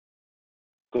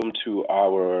Welcome to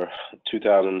our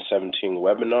 2017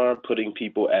 webinar, Putting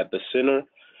People at the Center,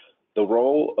 the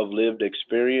Role of Lived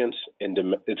Experience in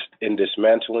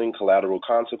Dismantling Collateral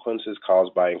Consequences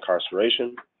Caused by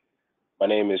Incarceration. My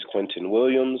name is Quintin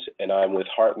Williams, and I'm with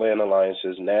Heartland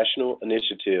Alliance's National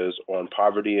Initiatives on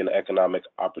Poverty and Economic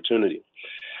Opportunity.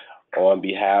 On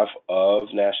behalf of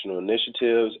National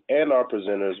Initiatives and our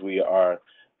presenters, we are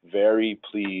very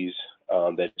pleased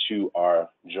that you are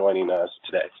joining us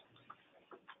today.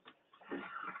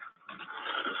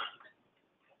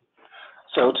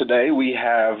 So today we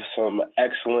have some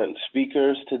excellent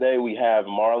speakers. Today we have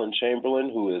Marlon Chamberlain,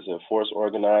 who is a force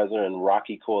organizer and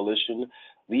RROCI Coalition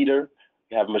leader.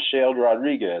 We have Michelle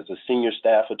Rodriguez, a senior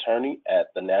staff attorney at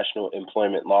the National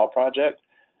Employment Law Project.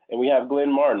 And we have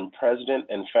Glenn Martin, president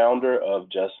and founder of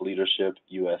Just Leadership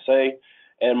USA.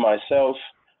 And myself,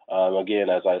 again,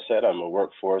 as I said, I'm a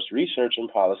workforce research and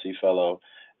policy fellow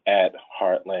at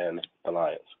Heartland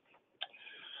Alliance.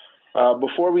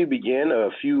 Before we begin,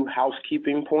 a few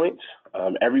housekeeping points.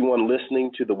 Everyone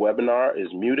listening to the webinar is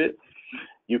muted.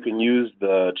 You can use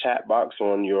the chat box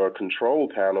on your control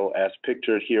panel as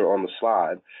pictured here on the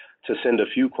slide to send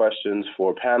a few questions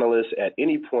for panelists at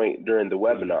any point during the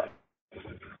webinar.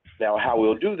 Now, how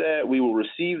we'll do that, we will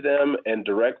receive them and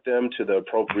direct them to the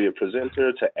appropriate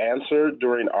presenter to answer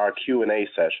during our Q&A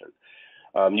session.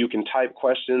 You can type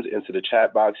questions into the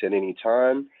chat box at any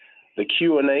time. The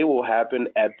Q&A will happen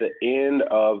at the end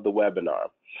of the webinar.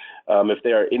 If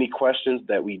there are any questions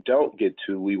that we don't get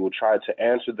to, we will try to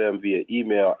answer them via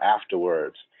email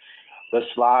afterwards. The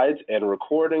slides and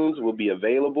recordings will be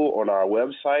available on our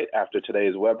website after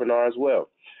today's webinar as well.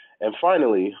 And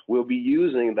finally, we'll be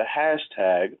using the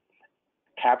hashtag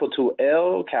capital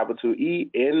L, capital E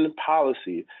in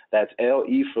policy. That's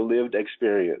LE for lived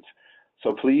experience.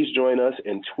 So please join us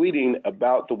in tweeting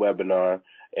about the webinar,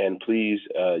 and please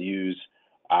use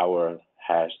our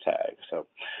hashtag.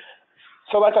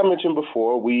 So like I mentioned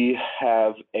before, we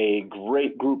have a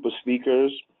great group of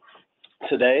speakers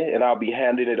today, and I'll be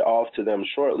handing it off to them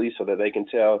shortly so that they can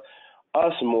tell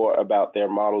us more about their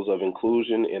models of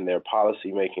inclusion in their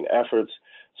policy-making efforts,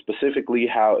 specifically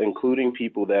how including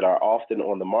people that are often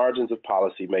on the margins of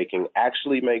policymaking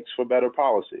actually makes for better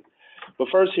policy. But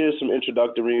first, here's some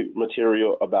introductory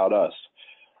material about us.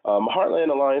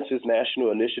 Heartland Alliance's national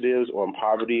initiatives on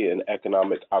poverty and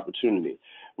economic opportunity.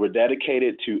 We're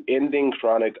dedicated to ending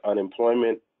chronic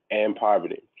unemployment and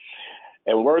poverty,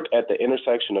 and work at the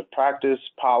intersection of practice,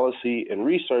 policy, and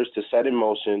research to set in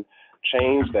motion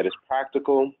change that is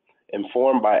practical,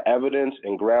 informed by evidence,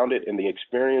 and grounded in the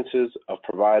experiences of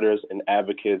providers and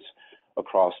advocates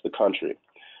across the country.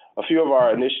 A few of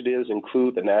our initiatives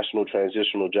include the National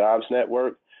Transitional Jobs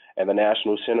Network and the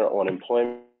National Center on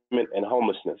Employment and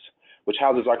Homelessness, which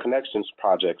houses our Connections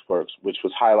Project work, which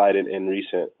was highlighted in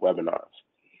recent webinars.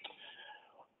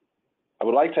 I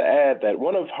would like to add that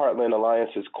one of Heartland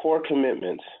Alliance's core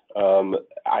commitments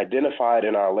identified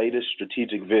in our latest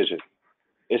strategic vision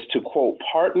is to, quote,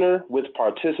 partner with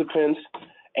participants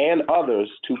and others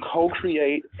to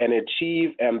co-create and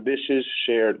achieve ambitious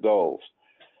shared goals.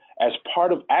 As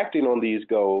part of acting on these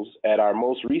goals, at our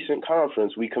most recent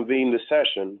conference, we convened a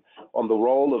session on the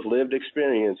role of lived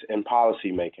experience in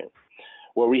policymaking,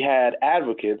 where we had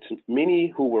advocates,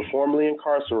 many who were formerly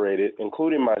incarcerated,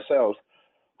 including myself,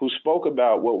 who spoke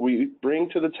about what we bring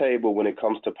to the table when it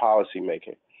comes to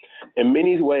policymaking. In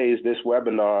many ways, this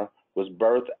webinar was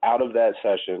birthed out of that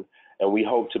session, and we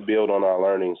hope to build on our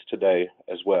learnings today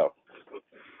as well.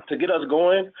 To get us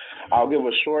going, I'll give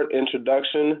a short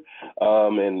introduction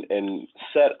and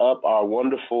set up our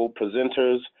wonderful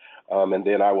presenters, and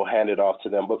then I will hand it off to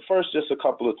them. But first, just a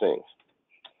couple of things.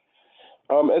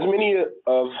 As many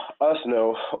of us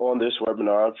know on this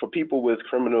webinar, for people with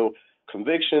criminal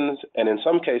convictions, and in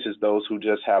some cases those who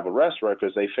just have arrest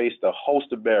records, they face a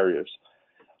host of barriers,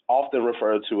 often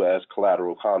referred to as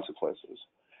collateral consequences.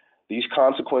 These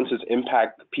consequences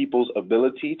impact people's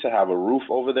ability to have a roof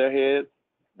over their head,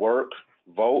 work,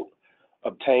 vote,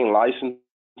 obtain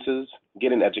licenses,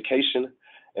 get an education,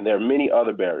 and there are many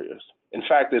other barriers. In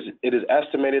fact, it is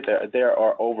estimated that there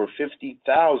are over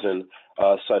 50,000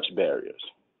 such barriers.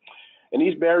 And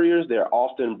these barriers, they're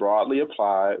often broadly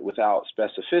applied without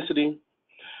specificity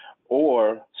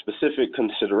or specific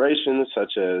considerations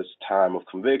such as time of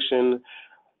conviction,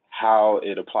 how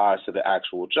it applies to the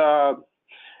actual job,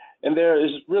 and there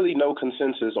is really no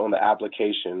consensus on the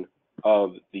application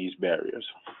of these barriers.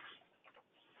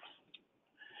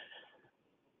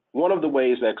 One of the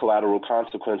ways that collateral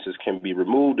consequences can be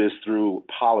removed is through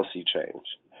policy change.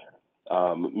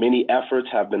 Many efforts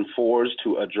have been forged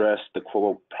to address the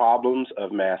quote problems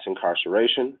of mass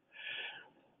incarceration.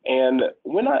 And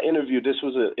when I interviewed, this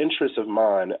was an interest of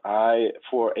mine.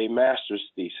 For a master's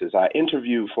thesis, I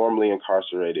interviewed formerly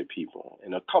incarcerated people,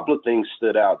 and a couple of things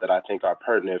stood out that I think are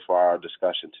pertinent for our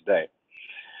discussion today.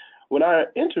 When I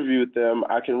interviewed them,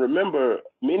 I can remember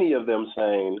many of them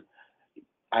saying,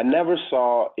 I never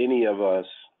saw any of us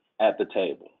at the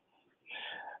table.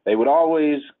 They would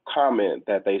always comment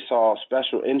that they saw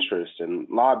special interests and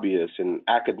lobbyists and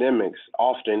academics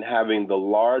often having the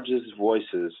largest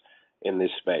voices in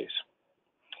this space,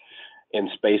 in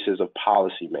spaces of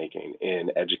policymaking,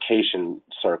 in education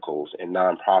circles, in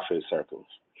nonprofit circles.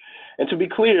 And to be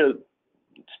clear,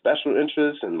 special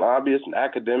interests and lobbyists and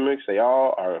academics, they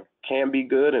all can be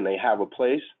good and they have a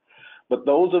place. But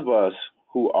those of us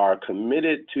who are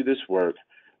committed to this work,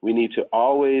 we need to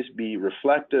always be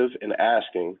reflective in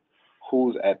asking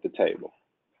who's at the table.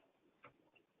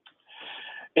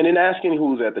 And in asking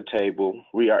who's at the table,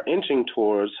 we are inching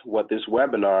towards what this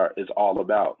webinar is all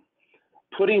about.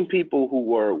 Putting people who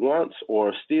were once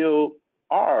or still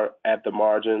are at the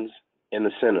margins in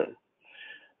the center.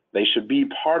 They should be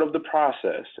part of the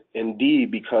process,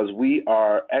 indeed, because we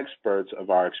are experts of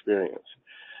our experience.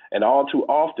 And all too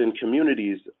often,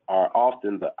 communities are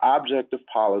often the object of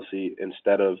policy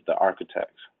instead of the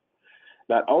architects.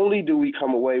 Not only do we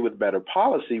come away with better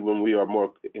policy when we are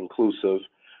more inclusive,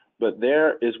 but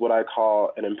there is what I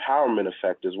call an empowerment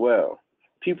effect as well.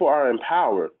 People are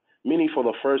empowered, many for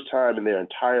the first time in their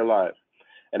entire life.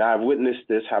 And I've witnessed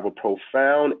this have a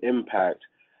profound impact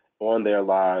on their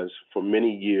lives for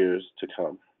many years to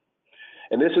come.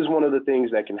 And this is one of the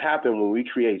things that can happen when we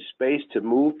create space to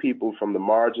move people from the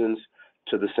margins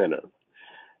to the center.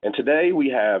 And today we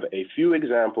have a few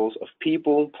examples of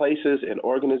people, places, and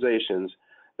organizations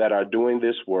that are doing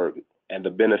this work and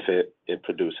the benefit it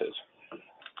produces.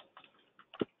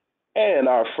 And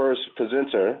our first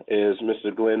presenter is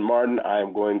Mr. Glenn Martin. I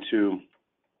am going to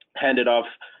hand it off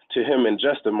to him in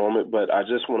just a moment, but I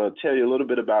just want to tell you a little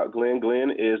bit about Glenn.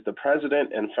 Glenn is the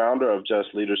president and founder of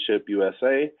Just Leadership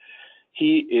USA.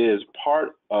 He is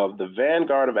part of the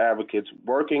vanguard of advocates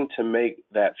working to make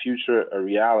that future a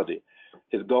reality.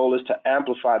 His goal is to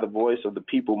amplify the voice of the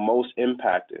people most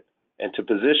impacted and to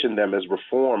position them as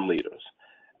reform leaders.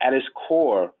 At its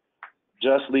core,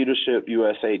 Just Leadership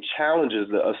USA challenges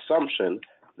the assumption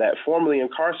that formerly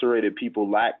incarcerated people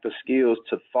lack the skills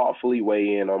to thoughtfully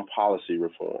weigh in on policy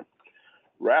reform.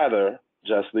 Rather,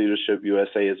 Just Leadership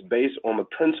USA is based on the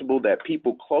principle that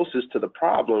people closest to the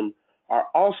problem are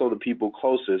also the people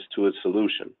closest to its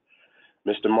solution.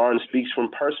 Mr. Martin speaks from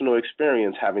personal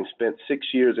experience, having spent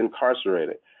 6 years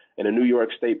incarcerated in a New York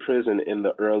State prison in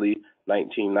the early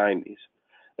 1990s.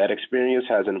 That experience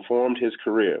has informed his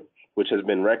career, which has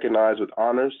been recognized with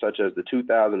honors such as the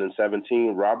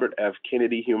 2017 Robert F.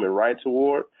 Kennedy Human Rights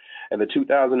Award and the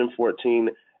 2014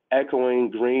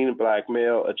 Echoing Green Black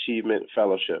Male Achievement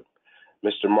Fellowship.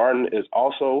 Mr. Martin is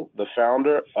also the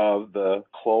founder of the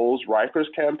Close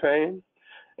Rikers campaign.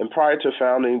 And prior to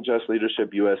founding Just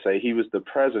Leadership USA, he was the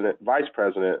vice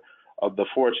president of the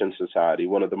Fortune Society,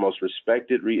 one of the most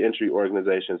respected reentry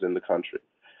organizations in the country.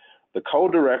 The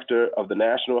co-director of the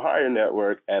National Hire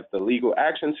Network at the Legal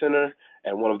Action Center,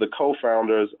 and one of the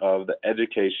co-founders of the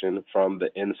Education from the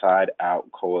Inside Out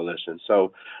Coalition.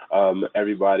 So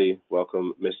everybody,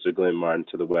 welcome Mr. Glenn Martin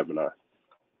to the webinar.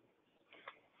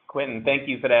 Quintin, thank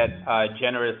you for that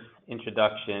generous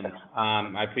introduction.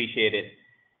 I appreciate it.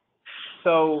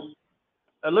 So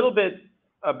a little bit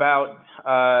about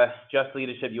Just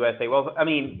Leadership USA. Well, I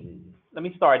mean, let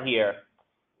me start here.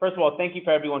 First of all, thank you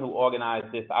for everyone who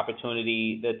organized this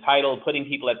opportunity. The title, Putting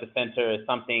People at the Center, is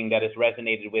something that has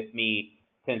resonated with me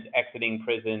since exiting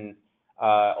prison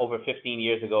over 15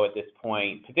 years ago at this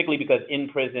point, particularly because in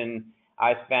prison,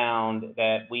 I found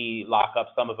that we lock up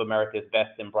some of America's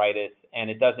best and brightest, and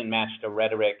it doesn't match the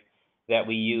rhetoric that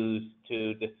we use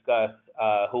to discuss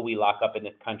who we lock up in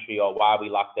this country or why we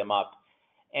lock them up.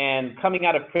 And coming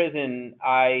out of prison,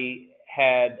 I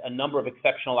had a number of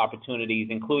exceptional opportunities,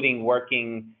 including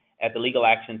working at the Legal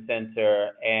Action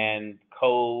Center and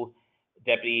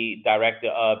co-deputy director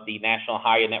of the National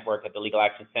Hire Network at the Legal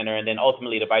Action Center, and then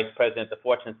ultimately the vice president of the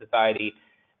Fortune Society.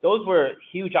 Those were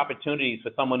huge opportunities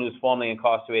for someone who's formerly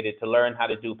incarcerated to learn how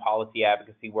to do policy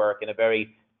advocacy work in a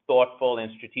very thoughtful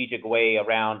and strategic way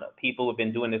around people who've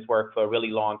been doing this work for a really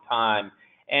long time.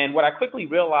 And what I quickly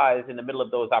realized in the middle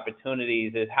of those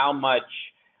opportunities is how much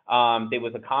there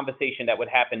was a conversation that would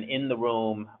happen in the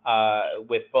room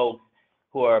with folks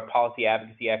who are policy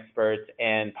advocacy experts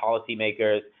and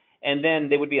policymakers. And then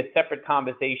there would be a separate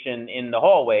conversation in the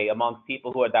hallway amongst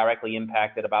people who are directly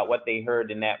impacted about what they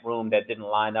heard in that room that didn't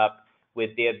line up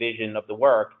with their vision of the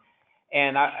work.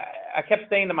 And I kept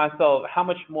saying to myself, how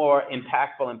much more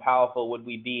impactful and powerful would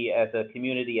we be as a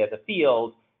community, as a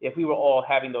field, if we were all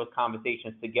having those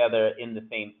conversations together in the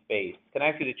same space? Can I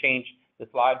ask you to change the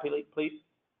slide, please?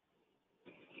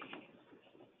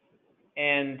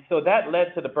 And so that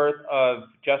led to the birth of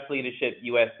Just Leadership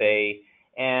USA.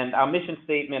 And our mission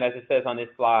statement, as it says on this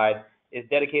slide, is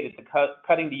dedicated to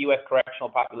cutting the U.S. correctional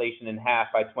population in half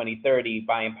by 2030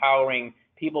 by empowering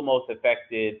people most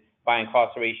affected by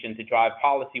incarceration to drive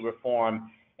policy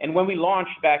reform. And when we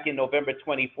launched back in November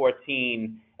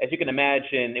 2014, as you can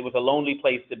imagine, it was a lonely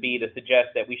place to be to suggest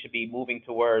that we should be moving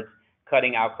towards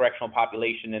cutting our correctional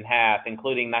population in half,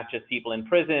 including not just people in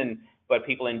prison, but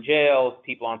people in jails,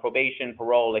 people on probation,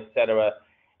 parole, et cetera.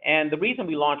 And the reason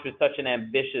we launched with such an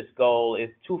ambitious goal is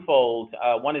twofold.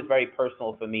 One is very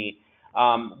personal for me.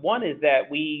 One is that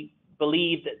we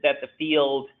believed that the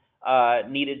field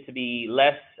needed to be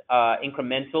less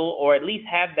incremental, or at least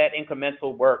have that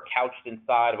incremental work couched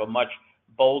inside of a much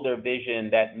bolder vision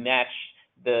that matched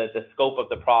the scope of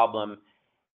the problem.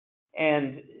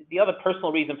 And the other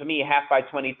personal reason for me, half by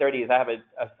 2030, is I have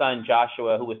a son,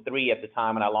 Joshua, who was 3 at the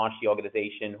time when I launched the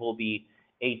organization, who will be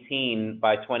 18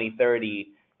 by 2030.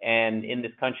 And in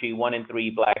this country, 1 in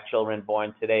 3 Black children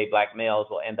born today, Black males,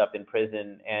 will end up in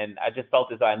prison. And I just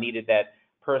felt as though I needed that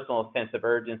personal sense of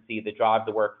urgency to drive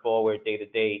the work forward day to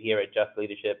day here at Just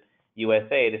Leadership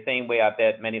USA. The same way I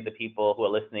bet many of the people who are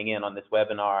listening in on this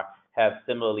webinar have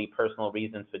similarly personal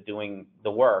reasons for doing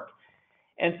the work.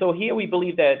 And so here we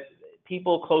believe that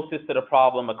people closest to the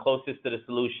problem are closest to the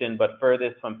solution, but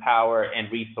furthest from power and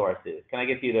resources. Can I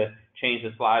get you to change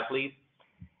the slide, please?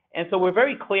 And so we're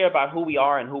very clear about who we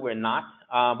are and who we're not.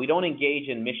 We don't engage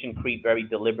in mission creep very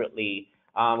deliberately.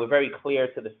 We're very clear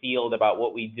to the field about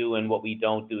what we do and what we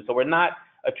don't do. So we're not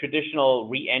a traditional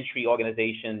reentry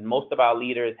organization. Most of our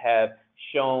leaders have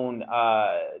shown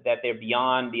that they're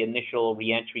beyond the initial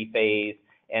reentry phase,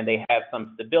 and they have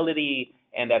some stability,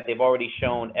 and that they've already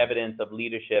shown evidence of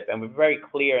leadership. And we're very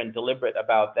clear and deliberate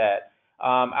about that.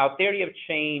 Our theory of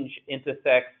change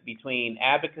intersects between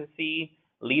advocacy,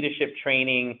 leadership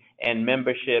training, and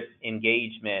membership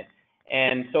engagement.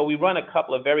 And so we run a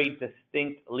couple of very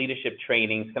distinct leadership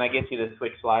trainings. Can I get you to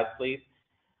switch slides, please?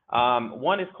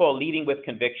 One is called Leading with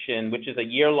Conviction, which is a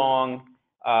year-long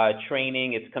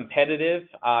training. It's competitive.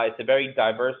 It's a very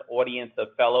diverse audience of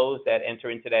fellows that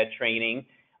enter into that training,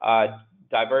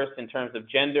 diverse in terms of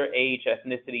gender, age,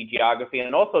 ethnicity, geography,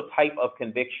 and also type of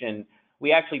conviction.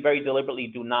 We actually very deliberately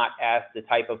do not ask the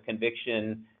type of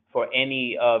conviction for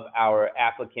any of our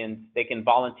applicants. They can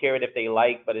volunteer it if they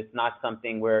like, but it's not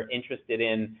something we're interested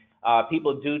in.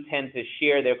 People do tend to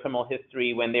share their criminal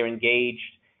history when they're engaged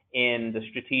in the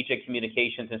strategic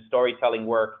communications and storytelling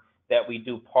work that we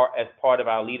do as part of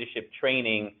our leadership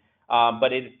training,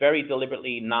 but it's very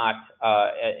deliberately not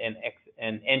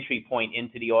an entry point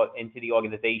into the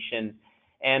organization.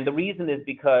 And the reason is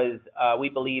because we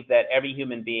believe that every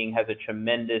human being has a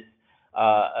tremendous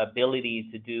ability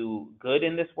to do good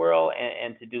in this world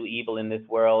and to do evil in this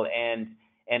world, and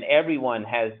everyone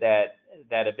has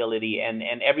that ability, and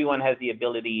everyone has the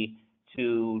ability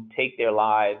to take their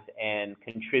lives and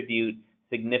contribute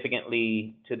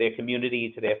significantly to their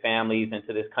community, to their families, and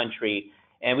to this country.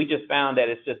 And we just found that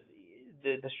it's just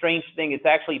the strange thing, it's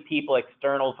actually people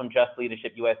external from Just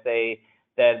Leadership USA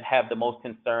that have the most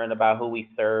concern about who we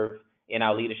serve in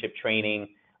our leadership training.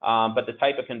 But the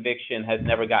type of conviction has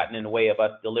never gotten in the way of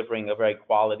us delivering a very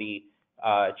quality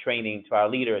training to our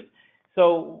leaders.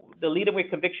 So the Leader with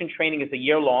Conviction training is a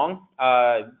year long.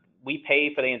 We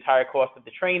pay for the entire cost of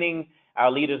the training. Our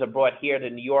leaders are brought here to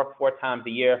New York 4 times a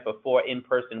year for 4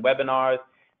 in-person webinars.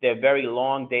 They're very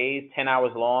long days, 10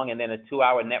 hours long, and then a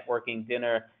 2-hour networking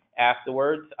dinner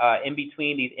afterwards. In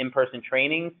between these in-person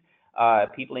trainings,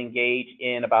 people engage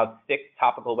in about 6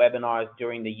 topical webinars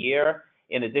during the year.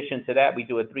 In addition to that, we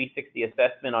do a 360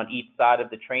 assessment on each side of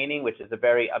the training, which is a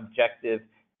very objective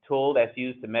tool that's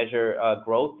used to measure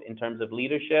growth in terms of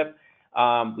leadership.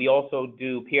 We also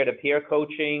do peer-to-peer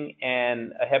coaching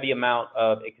and a heavy amount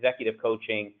of executive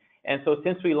coaching. And so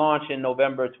since we launched in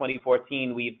November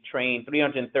 2014, we've trained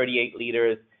 338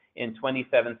 leaders in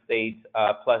 27 states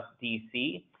plus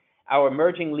DC. Our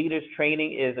Emerging Leaders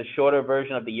training is a shorter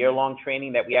version of the year-long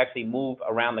training that we actually move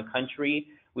around the country.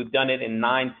 We've done it in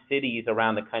 9 cities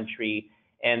around the country.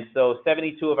 And so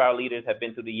 72 of our leaders have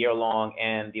been through the year-long,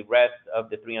 and the rest of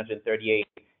the 338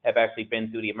 have actually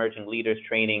been through the Emerging Leaders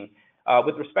training.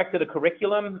 With respect to the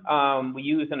curriculum, we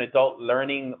use an adult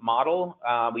learning model.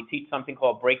 We teach something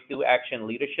called Breakthrough Action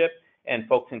Leadership, and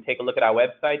folks can take a look at our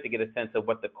website to get a sense of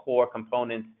what the core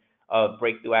components of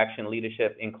Breakthrough Action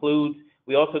Leadership includes.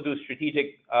 We also do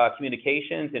strategic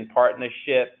communications in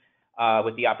partnership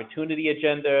with the Opportunity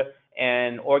Agenda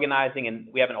and organizing, and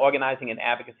we have an organizing and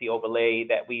advocacy overlay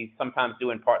that we sometimes do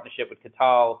in partnership with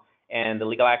Catal and the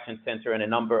Legal Action Center and a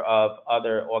number of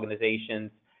other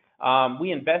organizations.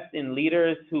 We invest in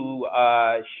leaders who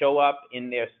show up in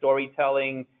their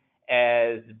storytelling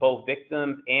as both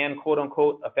victims and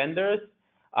quote-unquote offenders.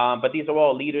 But these are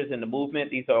all leaders in the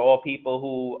movement. These are all people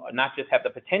who not just have the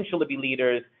potential to be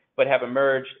leaders, but have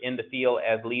emerged in the field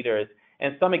as leaders.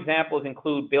 And some examples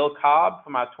include Bill Cobb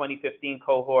from our 2015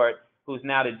 cohort, who's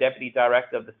now the Deputy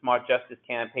Director of the Smart Justice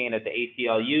Campaign at the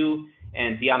ACLU,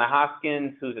 and Deanna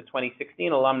Hoskins, who's a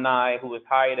 2016 alumni, who was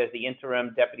hired as the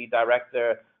Interim Deputy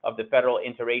Director of the Federal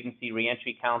Interagency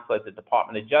Reentry Council at the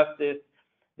Department of Justice.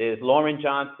 There's Lauren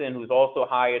Johnson, who's also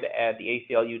hired at the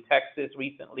ACLU Texas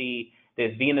recently.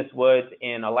 There's Venus Woods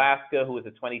in Alaska, who is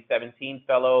a 2017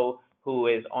 fellow, who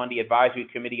is on the advisory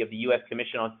committee of the U.S.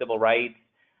 Commission on Civil Rights.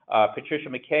 Patricia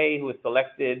McKay, who was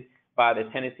selected by the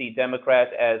Tennessee Democrats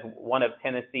as one of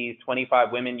Tennessee's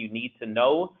 25 women you need to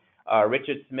know.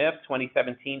 Richard Smith,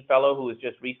 2017 fellow, who was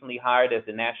just recently hired as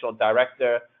the National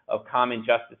Director of Common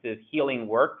Justice's Healing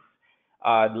Works.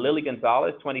 Lily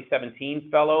Gonzalez, 2017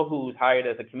 fellow, who's hired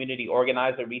as a community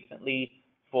organizer recently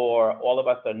for All of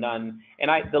Us or None. And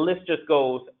the list just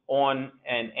goes on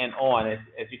and on,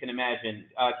 as you can imagine.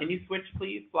 Can you switch,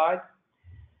 please, slides?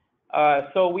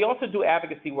 So we also do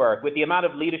advocacy work. With the amount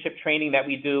of leadership training that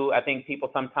we do, I think people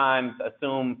sometimes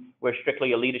assume we're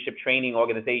strictly a leadership training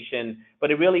organization,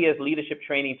 but it really is leadership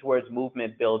training towards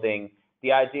movement building.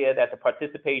 The idea that the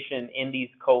participation in these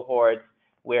cohorts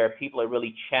where people are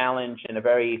really challenged in a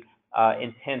very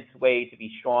intense way to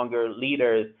be stronger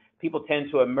leaders, people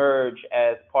tend to emerge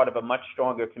as part of a much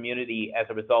stronger community as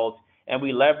a result, and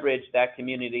we leverage that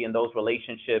community and those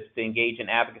relationships to engage in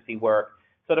advocacy work.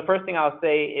 So the first thing I'll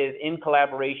say is, in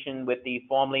collaboration with the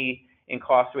formerly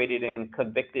incarcerated and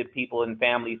convicted people and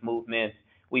families movement,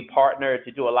 we partnered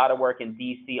to do a lot of work in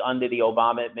DC under the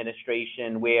Obama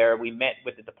administration, where we met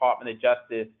with the Department of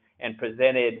Justice and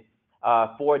presented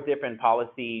 4 different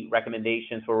policy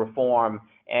recommendations for reform.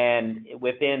 And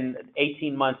within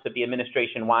 18 months of the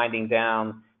administration winding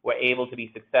down, we're able to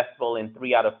be successful in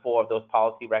 3 out of 4 of those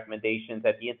policy recommendations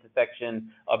at the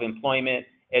intersection of employment,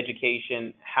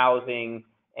 education, housing,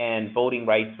 and voting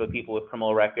rights for people with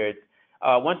criminal records.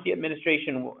 Once the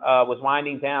administration was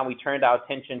winding down, we turned our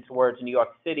attention towards New York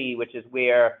City, which is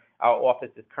where our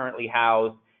office is currently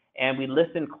housed. And we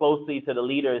listened closely to the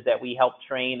leaders that we helped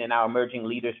train in our emerging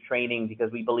leaders training,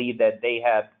 because we believe that they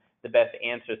have the best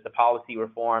answers to policy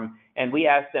reform. And we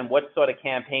asked them, what sort of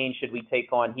campaign should we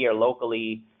take on here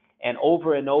locally? And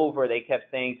over, they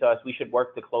kept saying to us, we should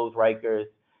work to close Rikers.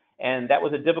 And that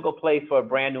was a difficult place for a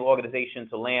brand new organization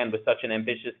to land with such an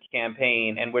ambitious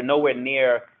campaign. And we're nowhere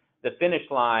near the finish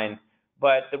line.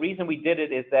 But the reason we did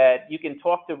it is that you can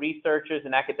talk to researchers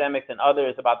and academics and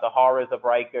others about the horrors of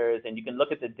Rikers, and you can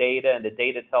look at the data, and the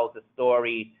data tells the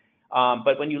story.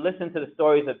 But when you listen to the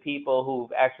stories of people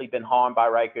who've actually been harmed by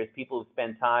Rikers, people who've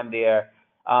spent time there,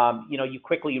 you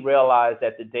quickly realize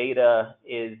that the data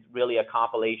is really a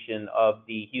compilation of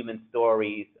the human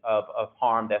stories of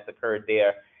harm that's occurred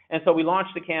there. And so we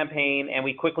launched the campaign, and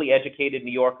we quickly educated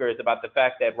New Yorkers about the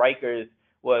fact that Rikers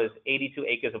was 82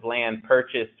 acres of land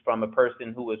purchased from a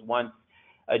person who was once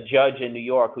a judge in New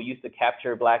York who used to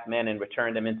capture Black men and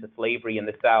return them into slavery in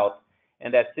the South.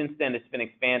 And that since then it's been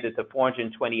expanded to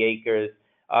 420 acres,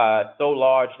 so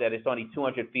large that it's only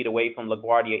 200 feet away from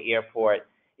LaGuardia Airport.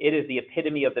 It is the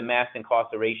epitome of the mass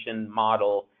incarceration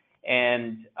model.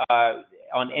 And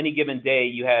on any given day,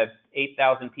 you have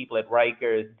 8,000 people at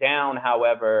Rikers, down,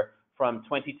 however, from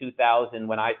 22,000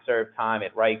 when I served time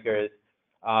at Rikers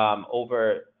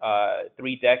over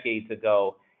 3 decades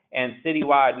ago. And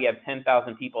citywide, we have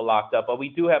 10,000 people locked up. But we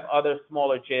do have other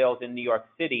smaller jails in New York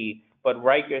City, but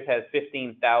Rikers has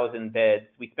 15,000 beds.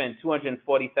 We spend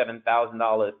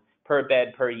 $247,000 per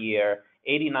bed per year,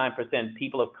 89%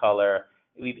 people of color,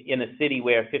 in a city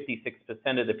where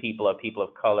 56% of the people are people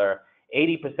of color.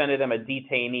 80% of them are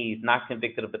detainees not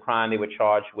convicted of the crime they were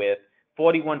charged with.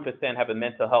 41% have a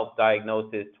mental health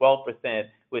diagnosis, 12%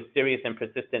 with serious and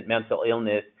persistent mental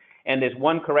illness. And there's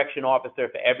 1 correction officer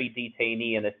for every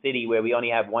detainee in a city where we only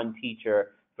have 1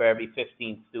 teacher for every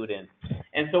 15 students.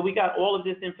 And so we got all of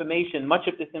this information, much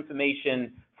of this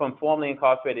information, from formerly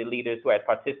incarcerated leaders who had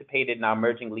participated in our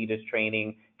emerging leaders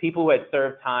training, people who had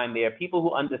served time there, people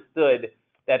who understood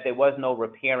that there was no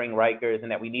repairing Rikers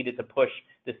and that we needed to push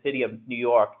the city of New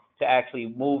York to actually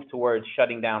move towards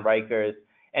shutting down Rikers.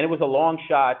 And it was a long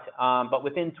shot, but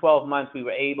within 12 months, we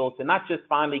were able to not just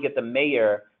finally get the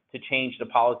mayor to change the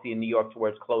policy in New York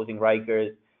towards closing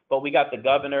Rikers. But we got the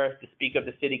governor, the speaker of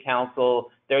the city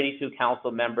council, 32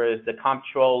 council members, the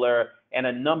comptroller, and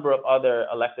a number of other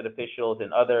elected officials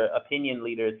and other opinion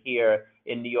leaders here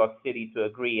in New York City to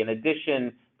agree, in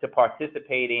addition to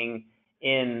participating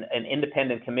in an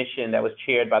independent commission that was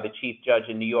chaired by the chief judge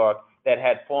in New York that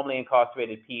had formerly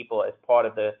incarcerated people as part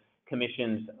of the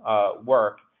commission's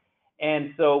work.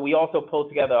 And so we also pulled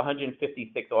together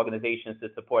 156 organizations to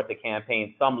support the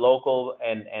campaign, some local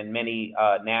and many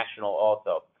national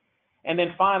also. And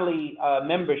then finally,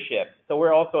 membership. So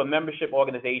we're also a membership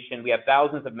organization. We have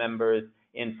thousands of members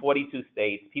in 42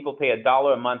 states. People pay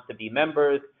 $1 a month to be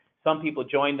members. Some people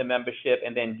join the membership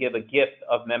and then give a gift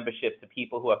of membership to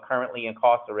people who are currently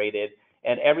incarcerated.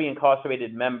 And every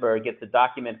incarcerated member gets a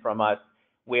document from us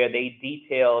where they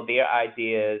detail their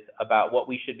ideas about what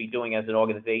we should be doing as an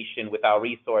organization with our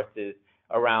resources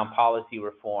around policy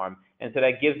reform. And so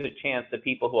that gives a chance to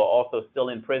people who are also still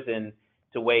in prison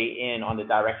to weigh in on the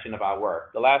direction of our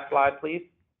work. The last slide, please.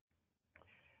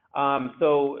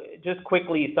 So just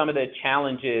quickly, some of the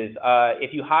challenges.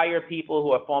 If you hire people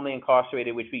who are formerly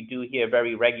incarcerated, which we do here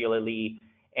very regularly,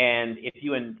 and if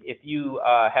you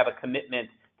have a commitment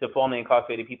to formerly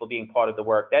incarcerated people being part of the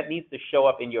work, that needs to show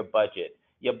up in your budget.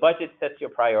 Your budget sets your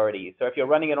priorities. So if you're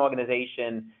running an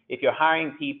organization, if you're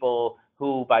hiring people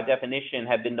who by definition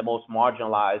have been the most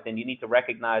marginalized, and you need to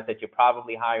recognize that you're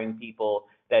probably hiring people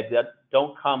that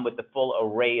don't come with the full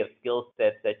array of skill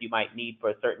sets that you might need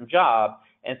for a certain job.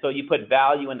 And so you put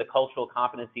value in the cultural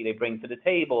competency they bring to the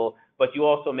table, but you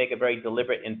also make a very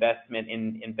deliberate investment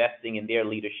in investing in their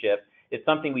leadership. It's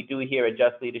something we do here at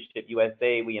Just Leadership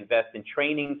USA. We invest in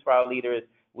trainings for our leaders.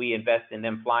 We invest in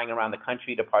them flying around the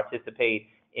country to participate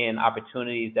in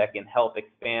opportunities that can help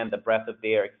expand the breadth of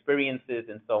their experiences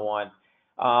and so on.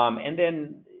 And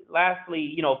then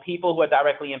lastly, people who are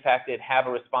directly impacted have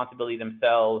a responsibility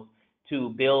themselves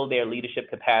to build their leadership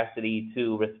capacity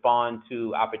to respond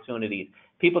to opportunities.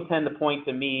 People tend to point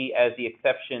to me as the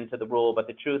exception to the rule, but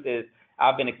the truth is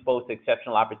I've been exposed to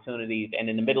exceptional opportunities, and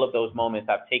in the middle of those moments,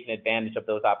 I've taken advantage of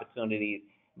those opportunities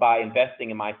by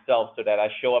investing in myself so that I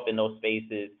show up in those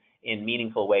spaces in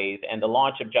meaningful ways. And the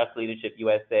launch of Just Leadership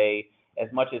USA,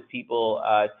 as much as people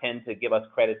tend to give us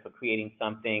credit for creating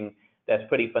something that's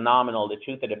pretty phenomenal, the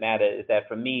truth of the matter is that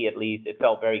for me, at least, it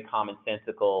felt very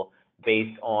commonsensical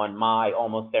based on my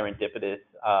almost serendipitous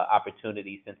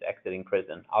opportunity since exiting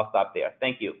prison. I'll stop there.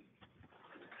 Thank you.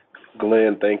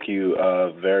 Glenn, thank you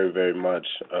very, very much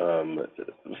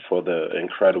for the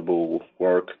incredible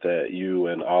work that you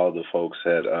and all the folks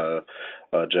at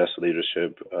Just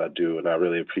Leadership do, and I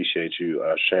really appreciate you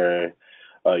sharing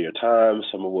your time,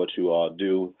 some of what you all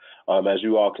do. As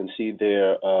you all can see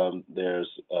there, there's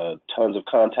tons of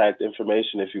contact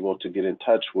information if you want to get in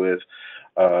touch with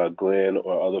Glenn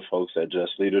or other folks at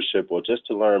Just Leadership, or just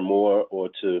to learn more or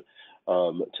to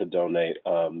donate.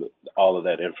 All of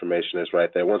that information is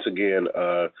right there. Once again,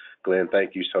 Glenn,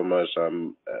 thank you so much.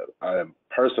 I am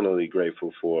personally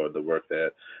grateful for the work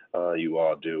that you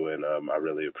all do, and I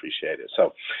really appreciate it.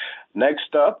 So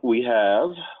next up, we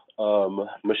have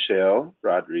Michelle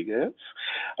Rodriguez.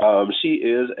 She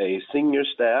is a senior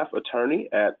staff attorney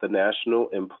at the National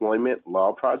Employment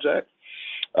Law Project.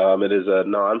 It is a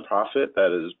nonprofit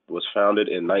that was founded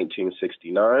in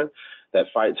 1969 that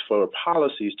fights for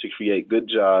policies to create good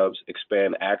jobs,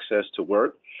 expand access to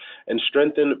work, and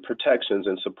strengthen protections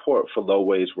and support for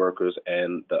low-wage workers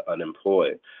and the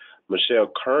unemployed. Michelle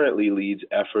currently leads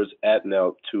efforts at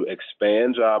NELP to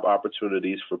expand job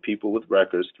opportunities for people with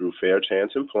records through Fair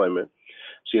Chance Employment.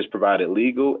 She has provided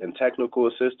legal and technical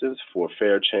assistance for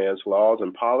fair chance laws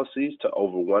and policies to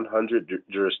over 100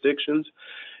 jurisdictions,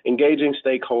 engaging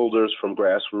stakeholders from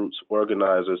grassroots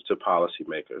organizers to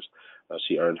policymakers.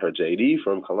 She earned her JD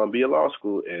from Columbia Law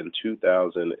School in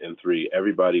 2003.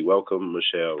 Everybody, welcome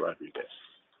Michelle Rodriguez.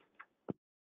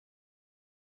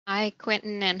 Hi,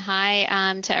 Quintin, and hi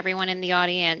to everyone in the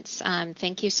audience.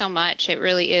 Thank you so much. It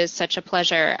really is such a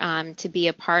pleasure to be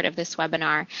a part of this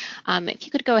webinar. If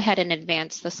you could go ahead and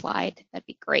advance the slide, that'd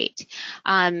be great.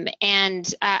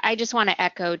 And I just want to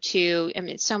echo too,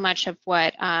 so much of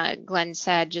what Glenn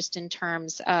said, just in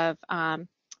terms of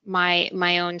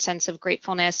my own sense of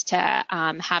gratefulness to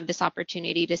have this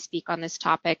opportunity to speak on this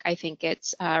topic. I think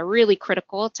it's really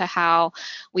critical to how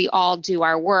we all do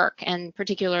our work, and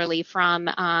particularly from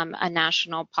a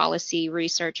national policy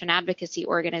research and advocacy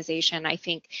organization. I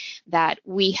think that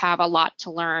we have a lot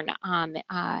to learn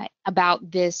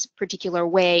about this particular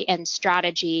way and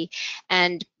strategy.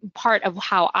 And part of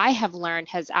how I have learned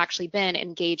has actually been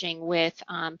engaging with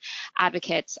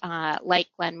advocates like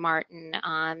Glenn Martin,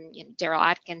 Daryl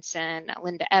Atkinson,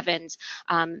 Linda Evans,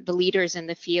 the leaders in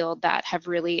the field that have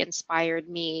really inspired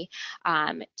me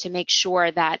to make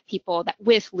sure that people that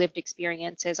with lived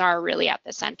experiences are really at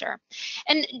the center.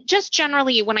 And just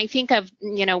generally, when I think of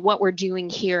what we're doing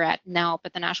here at NELP,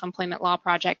 at the National Employment Law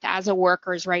Project, as a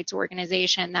workers' rights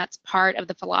organization, that's part of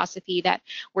the philosophy that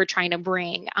we're trying to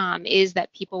bring, is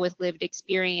that people with lived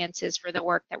experiences for the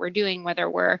work that we're doing, whether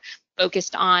we're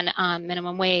focused on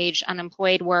minimum wage,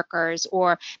 unemployed workers,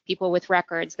 or people with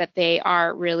records, that they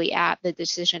are really at the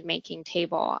decision-making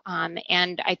table.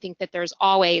 And I think that there's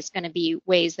always going to be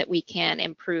ways that we can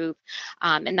improve,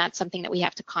 and that's something that we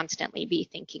have to constantly be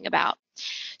thinking about.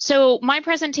 So my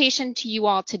presentation to you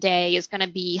all today is going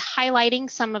to be highlighting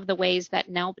some of the ways that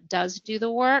NELP does do the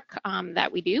work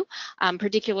that we do,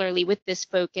 particularly with this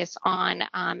focus on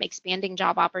expanding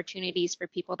job opportunities for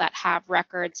people that have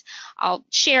records. I'll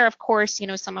share, of course,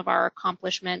 some of our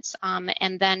accomplishments,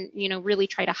 and then, really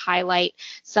try to highlight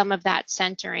some of that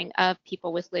centering of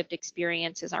people with lived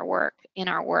experiences in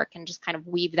our work, and just kind of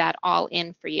weave that all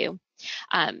in for you.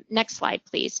 Next slide,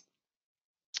 please.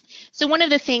 So one of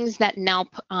the things that NELP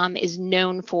is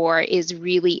known for is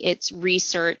really its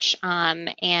research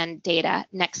and data.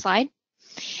 Next slide.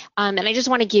 And I just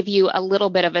want to give you a little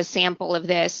bit of a sample of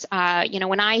this.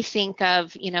 When I think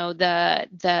of,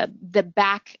 the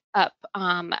back up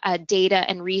data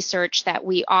and research that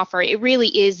we offer, it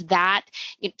really is that,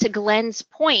 to Glenn's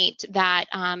point, that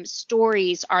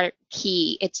stories are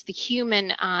key. It's the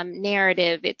human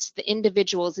narrative, it's the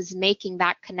individuals is making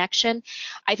that connection.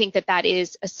 I think that that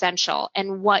is essential.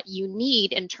 And what you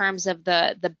need in terms of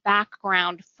the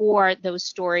background for those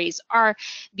stories are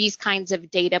these kinds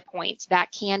of data points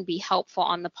that can be helpful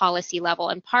on the policy level.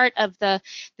 And part of the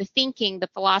thinking, the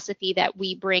philosophy that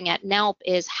we bring at NELP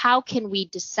is, how can we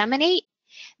disseminate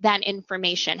that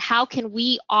information? How can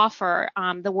we offer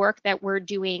the work that we're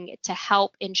doing to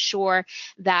help ensure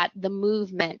that the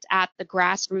movement at the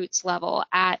grassroots level,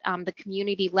 at the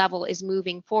community level, is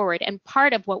moving forward? And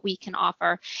part of what we can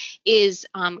offer is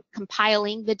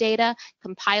compiling the data,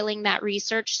 compiling that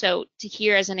research. So to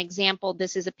here, as an example,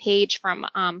 this is a page from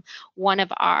one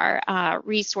of our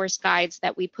resource guides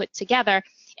that we put together,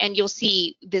 and you'll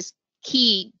see this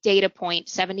key data point: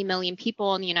 70 million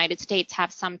people in the United States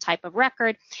have some type of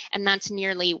record, and that's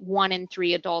nearly 1 in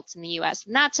 3 adults in the US.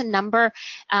 And that's a number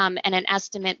and an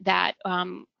estimate that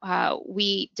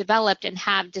we developed and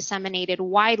have disseminated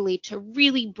widely to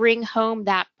really bring home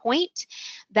that point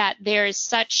that there is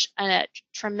such a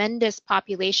tremendous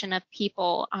population of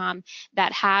people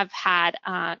that have had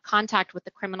contact with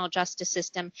the criminal justice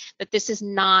system, that this is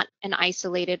not an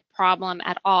isolated problem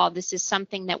at all. This is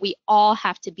something that we all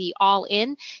have to be all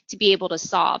in to be able to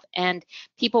solve. And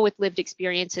people with lived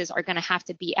experiences are going to have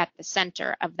to be at the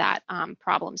center of that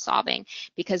problem solving,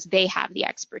 because they have the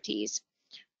expertise.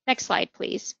 Next slide,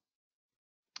 please.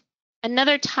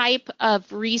 Another type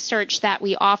of research that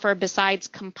we offer, besides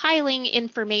compiling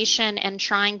information and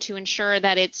trying to ensure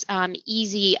that it's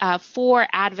easy for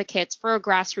advocates, for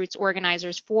grassroots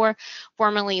organizers, for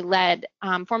formerly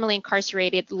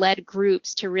incarcerated led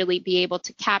groups to really be able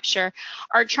to capture,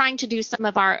 are trying to do some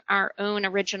of our own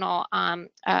original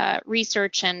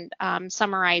research and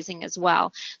summarizing as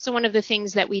well. So one of the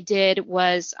things that we did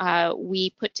was we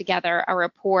put together a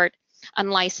report,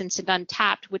 Unlicensed and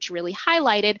Untapped, which really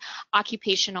highlighted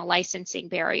occupational licensing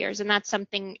barriers. And that's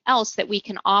something else that we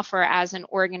can offer as an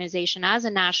organization, as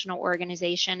a national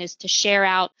organization, is to share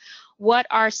out what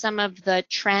are some of the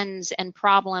trends and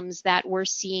problems that we're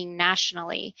seeing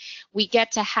nationally. We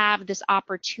get to have this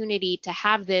opportunity to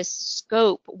have this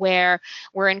scope where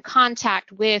we're in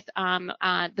contact with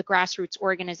the grassroots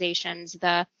organizations,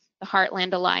 the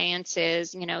Heartland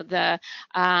alliances,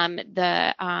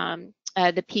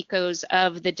 the PICOs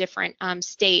of the different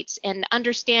states, and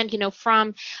understand,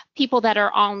 from people that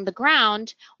are on the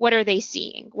ground, what are they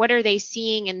seeing? What are they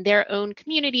seeing in their own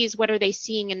communities? What are they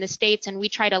seeing in the states? And we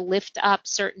try to lift up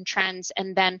certain trends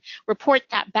and then report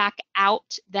that back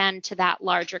out then to that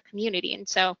larger community. And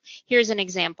so here's an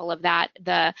example of that.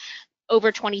 The over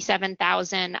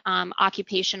 27,000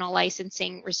 occupational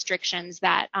licensing restrictions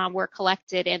that were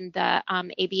collected in the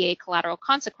ABA Collateral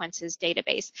Consequences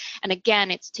database. And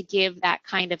again, it's to give that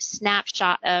kind of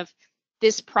snapshot of,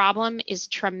 this problem is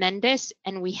tremendous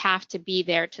and we have to be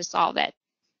there to solve it.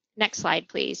 Next slide,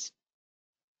 please.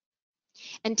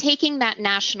 And taking that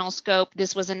national scope,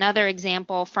 this was another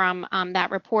example from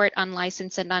that report,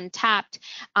 Unlicensed and Untapped.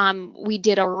 We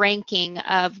did a ranking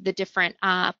of the different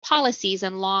policies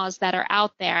and laws that are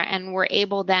out there, and we're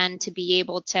able then to be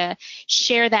able to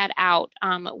share that out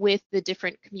with the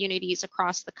different communities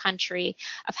across the country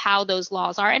of how those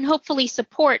laws are, and hopefully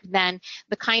support then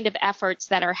the kind of efforts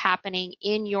that are happening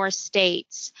in your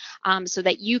states so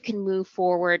that you can move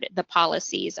forward the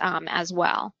policies as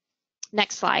well.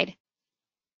 Next slide.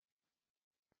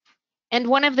 And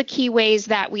one of the key ways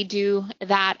that we do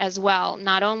that as well,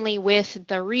 not only with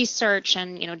the research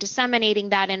and disseminating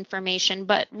that information,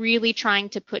 but really trying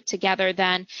to put together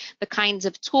then the kinds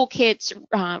of toolkits,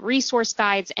 resource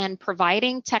guides, and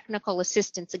providing technical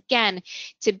assistance, again,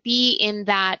 to be in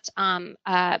that,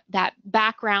 that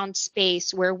background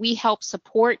space where we help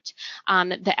support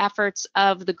the efforts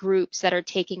of the groups that are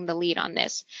taking the lead on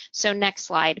this. So next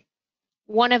slide.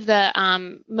 One of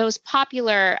the most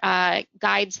popular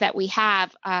guides that we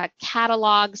have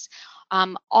catalogs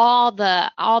all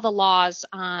the laws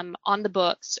on the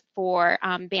books for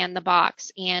Ban the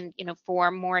Box, and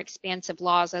for more expansive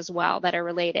laws as well that are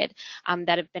related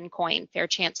that have been coined, fair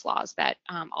chance laws that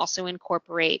also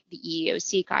incorporate the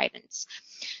EEOC guidance.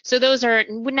 So those are,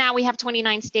 now we have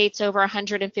 29 states, over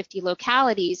 150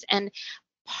 localities, and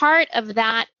part of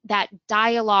that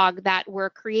dialogue that we're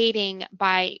creating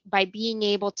by being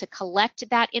able to collect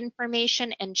that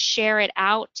information and share it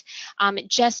out, it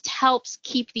just helps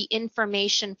keep the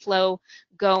information flow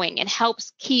going and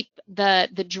helps keep the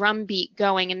drumbeat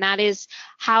going. And that is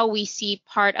how we see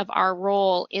part of our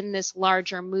role in this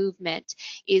larger movement,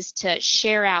 is to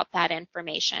share out that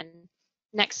information.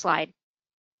 Next slide.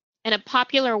 And a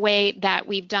popular way that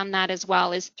we've done that as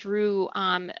well is through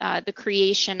the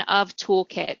creation of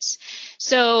toolkits.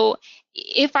 So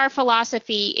if our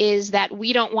philosophy is that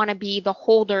we don't want to be the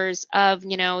holders of,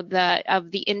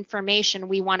 the information,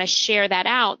 we want to share that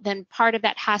out, then part of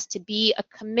that has to be a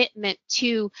commitment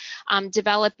to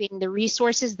developing the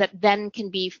resources that then can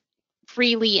be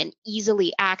freely and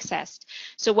easily accessed.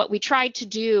 So what we tried to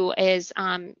do is,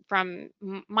 from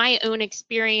my own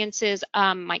experiences,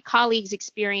 my colleagues'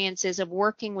 experiences of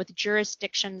working with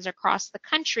jurisdictions across the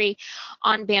country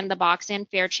on Ban the Box and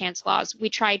fair chance laws, we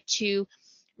tried to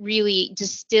really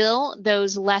distill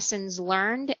those lessons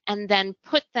learned and then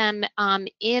put them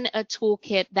in a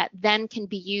toolkit that then can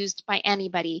be used by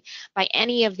anybody, by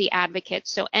any of the advocates,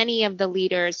 so any of the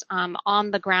leaders on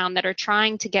the ground that are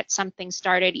trying to get something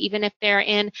started, even if they're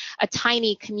in a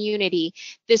tiny community.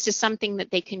 This is something that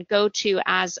they can go to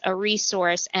as a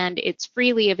resource, and it's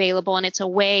freely available, and it's a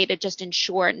way to just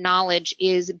ensure knowledge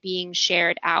is being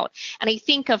shared out. And I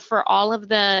think of, for all of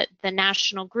the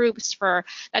national groups,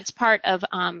 that's part of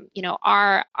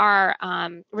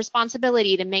our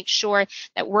responsibility to make sure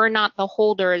that we're not the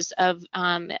holders of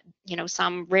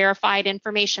some rarefied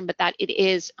information, but that it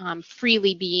is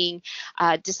freely being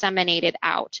disseminated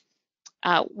out.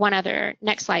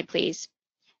 Next slide, please.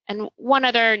 And one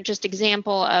other just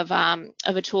example of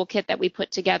a toolkit that we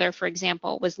put together, for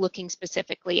example, was looking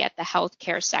specifically at the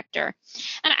healthcare sector.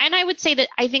 And I would say that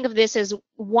I think of this as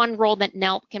one role that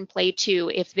NELP can play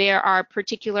too. If there are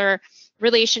particular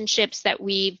relationships that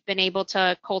we've been able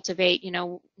to cultivate,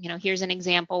 here's an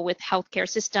example with healthcare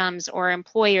systems or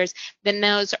employers, then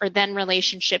those are then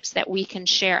relationships that we can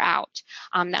share out.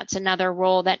 That's another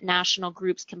role that national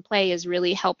groups can play, is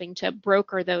really helping to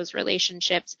broker those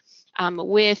relationships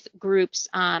with groups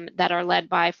that are led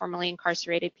by formerly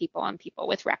incarcerated people and people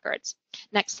with records.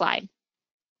 Next slide.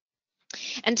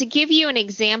 And to give you an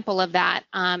example of that,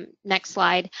 next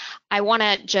slide, I want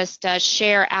to just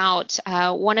share out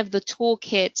one of the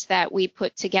toolkits that we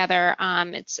put together.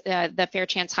 It's the Fair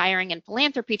Chance Hiring and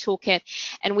Philanthropy Toolkit,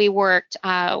 and we worked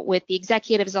with the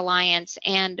Executives Alliance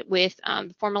and with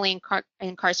formerly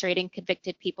incarcerated and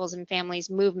convicted peoples and families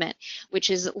movement, which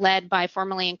is led by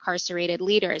formerly incarcerated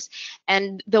leaders.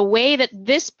 And the way that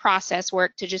this process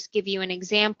worked, to just give you an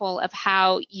example of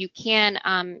how you can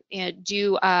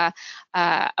do a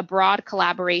broad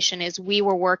collaboration, is we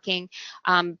were working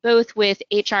both with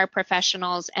HR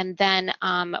professionals, and then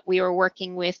we were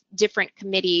working with different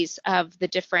committees of the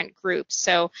different groups.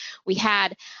 So we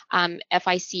had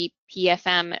FIC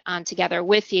PFM together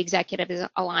with the Executive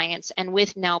Alliance and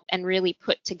with NELP, and really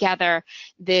put together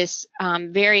this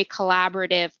very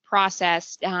collaborative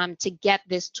process to get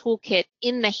this toolkit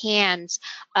in the hands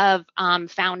of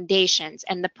foundations.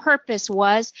 And the purpose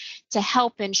was to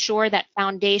help ensure that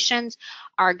foundations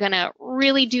are going to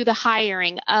really do the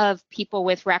hiring of people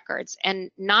with records,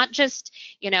 and not just,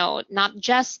 not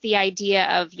just the idea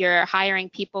of you're hiring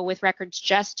people with records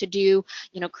just to do,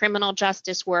 criminal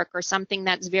justice work or something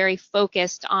that's very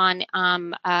focused on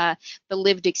the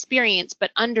lived experience,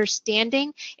 but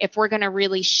understanding if we're going to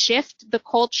really shift the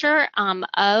culture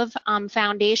of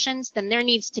foundations, then there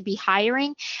needs to be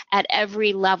hiring at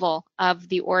every level of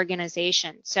the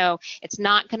organization. So it's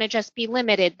not going to just be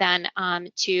limited then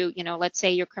to, let's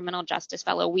say your criminal justice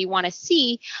fellow. We want to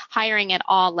see hiring at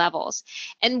all levels.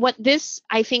 And what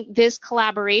I think this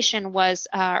collaboration was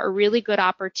a really good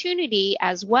opportunity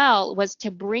as well, was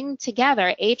to bring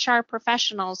together HR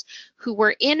professionals who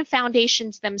were in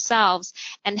foundations themselves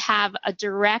and have a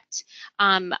direct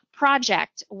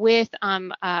project with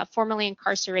formerly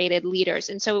incarcerated leaders.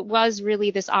 And so it was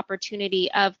really this opportunity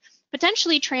of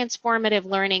potentially transformative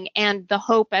learning, and the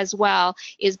hope as well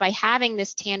is by having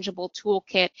this tangible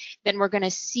toolkit, then we're going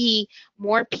to see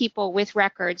more people with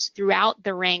records throughout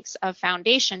the ranks of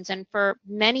foundations. And for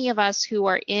many of us who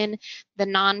are in the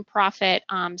nonprofit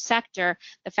sector,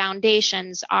 the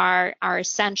foundations are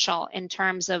essential in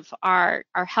terms of our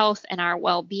health and our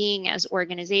well-being as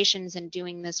organizations in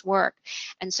doing this work.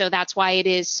 And so that's why it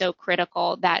is so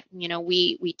critical that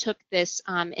we took this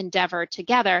endeavor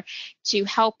together to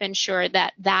help ensure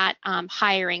that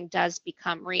hiring does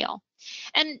become real.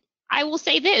 And I will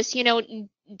say this,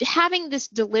 having this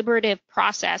deliberative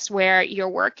process where you're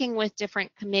working with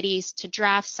different committees to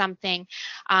draft something,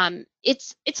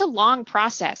 it's a long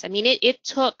process. I mean, it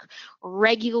took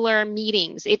regular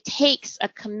meetings. It takes a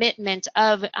commitment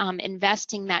of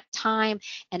investing that time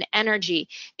and energy.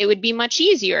 It would be much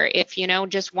easier if,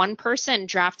 just one person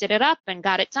drafted it up and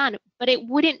got it done, but it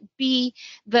wouldn't be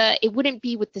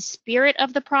with the spirit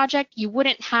of the project. You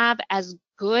wouldn't have as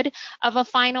good of a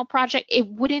final project. It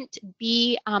wouldn't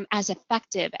be as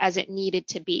effective as it needed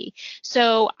to be.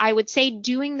 So I would say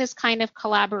doing this kind of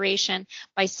collaboration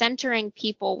by centering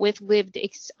people with lived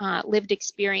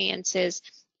experiences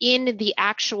in the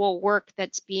actual work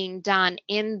that's being done,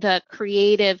 in the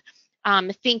creative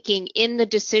thinking, in the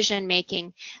decision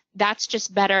making, that's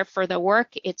just better for the work.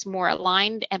 It's more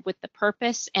aligned and with the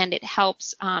purpose, and it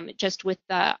helps just with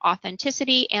the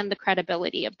authenticity and the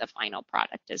credibility of the final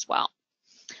product as well.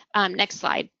 Next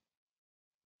slide.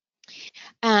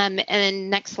 And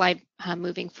next slide,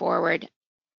 moving forward.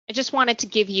 I just wanted to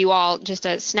give you all just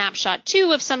a snapshot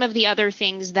too of some of the other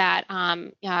things that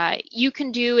you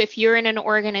can do if you're in an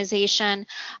organization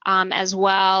as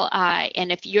well,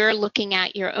 and if you're looking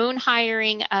at your own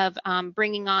hiring of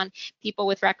bringing on people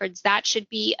with records, that should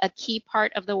be a key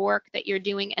part of the work that you're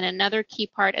doing. And another key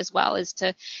part as well is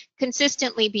to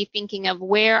consistently be thinking of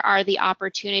where are the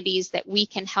opportunities that we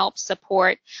can help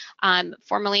support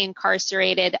formerly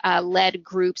incarcerated led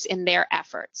groups in their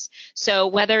efforts. So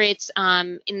whether it's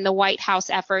in the White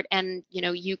House effort, and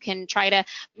you can try to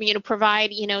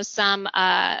provide some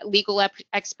legal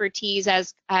expertise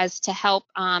as to help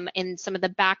in some of the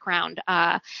background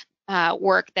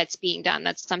work that's being done.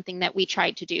 That's something that we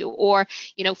tried to do. Or,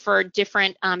 for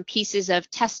different pieces of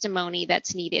testimony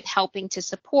that's needed, helping to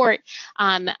support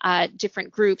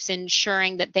different groups,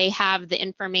 ensuring that they have the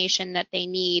information that they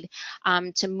need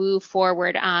to move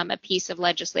forward a piece of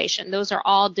legislation. Those are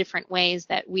all different ways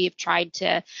that we've tried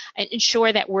to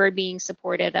ensure that we're being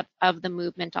supported of the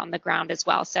movement on the ground as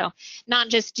well. So not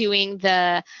just doing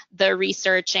the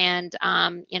research and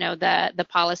the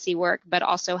policy work, but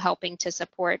also helping to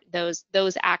support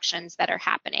those actions that are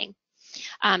happening.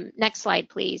 Next slide,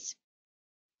 please.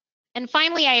 And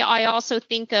finally, I also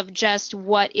think of just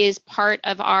what is part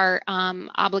of our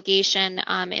obligation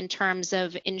in terms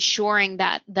of ensuring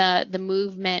that the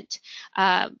movement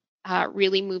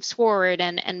really moves forward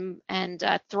and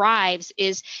thrives,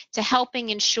 is to helping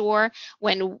ensure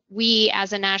when we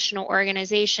as a national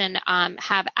organization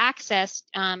have access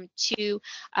to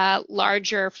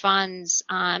larger funds,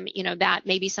 that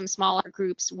maybe some smaller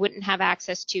groups wouldn't have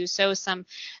access to. So some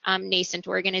nascent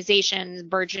organizations,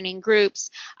 burgeoning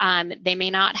groups, they may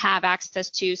not have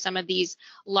access to some of these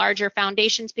larger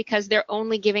foundations because they're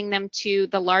only giving them to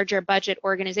the larger budget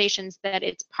organizations. That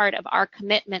it's part of our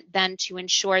commitment then to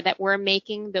ensure that we're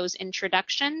making those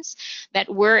introductions, that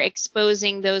we're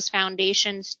exposing those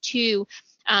foundations to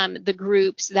the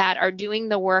groups that are doing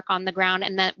the work on the ground,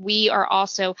 and that we are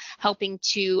also helping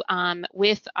to,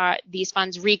 with these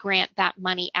funds, re-grant that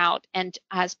money out. And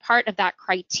as part of that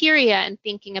criteria and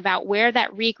thinking about where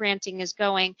that re-granting is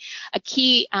going, a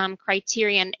key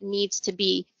criterion needs to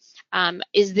be,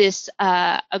 is this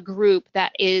a group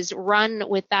that is run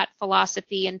with that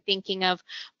philosophy and thinking of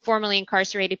formerly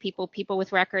incarcerated people, people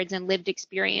with records and lived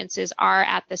experiences are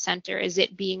at the center? Is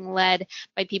it being led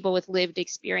by people with lived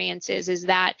experiences? Is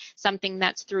that something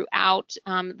that's throughout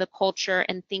the culture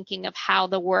and thinking of how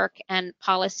the work and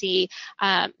policy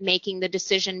making, the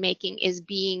decision making is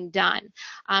being done?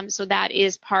 So that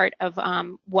is part of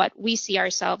what we see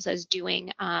ourselves as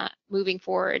doing moving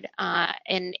forward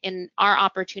in our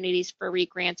opportunities for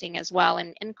regranting as well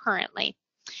and currently.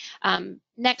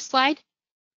 Next slide.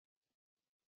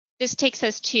 This takes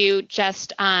us to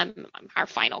just our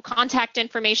final contact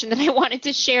information that I wanted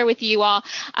to share with you all.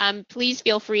 Please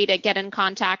feel free to get in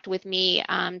contact with me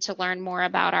to learn more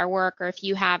about our work, or if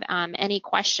you have any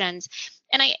questions.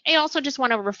 And I also just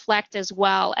want to reflect as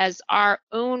well as our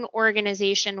own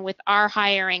organization with our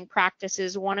hiring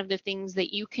practices. One of the things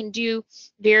that you can do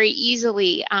very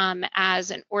easily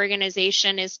as an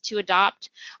organization is to adopt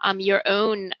your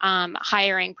own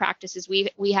hiring practices.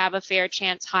 We have a fair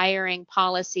chance hiring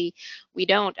policy. We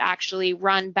don't actually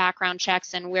run background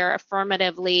checks, and we're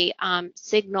affirmatively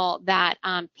signal that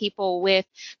people with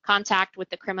contact with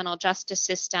the criminal justice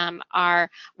system are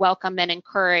welcome and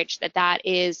encouraged, that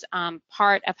is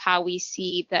part of how we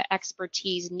see the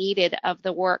expertise needed of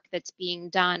the work that's being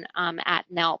done at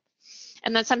NELP.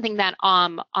 And that's something that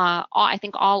I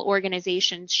think all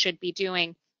organizations should be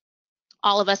doing.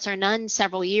 All of Us or None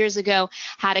several years ago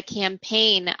had a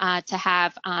campaign to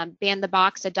have Ban the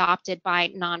Box adopted by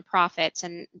nonprofits,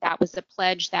 and that was a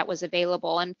pledge that was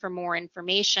available. And for more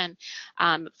information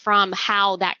from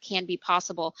how that can be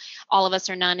possible, All of Us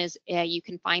or None is, you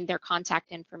can find their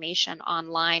contact information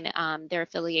online. They're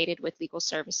affiliated with Legal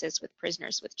Services with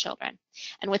Prisoners with Children.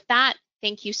 And with that,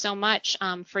 thank you so much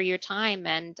for your time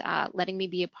and letting me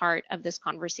be a part of this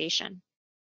conversation.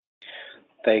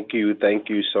 Thank you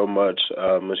so much,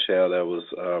 Michelle. That was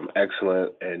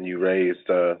excellent, and you raised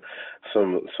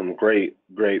some great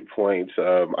points.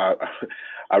 I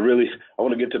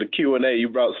want to get to the Q&A. You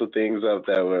brought some things up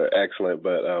that were excellent,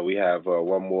 but we have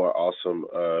one more awesome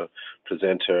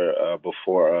presenter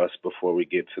before us before we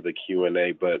get to the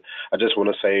Q&A. But I just want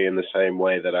to say, in the same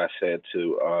way that I said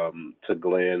to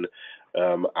Glenn,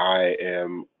 I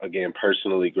am again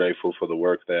personally grateful for the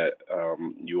work that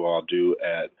you all do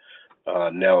at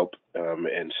NELP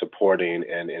and supporting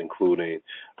and including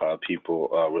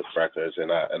people with records,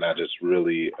 and I just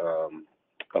really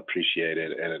appreciate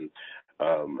it, and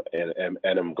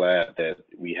I'm glad that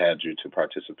we had you to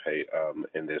participate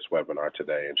in this webinar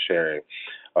today and sharing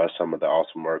some of the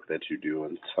awesome work that you do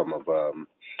and some of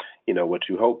what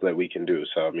you hope that we can do.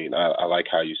 So I mean, I like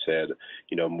how you said,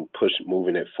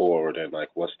 moving it forward and like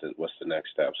what's the next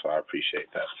step. So I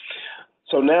appreciate that.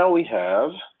 So now we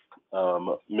have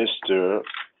Mr.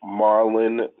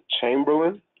 Marlon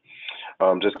Chamberlain.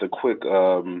 Just a quick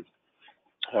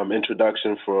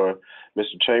introduction for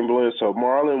Mr. Chamberlain. So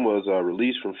Marlon was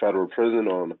released from federal prison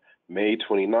on May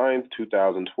 29,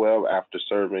 2012 after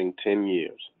serving 10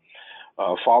 years.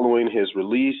 Following his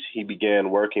release, he began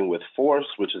working with FORCE,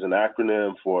 which is an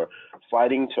acronym for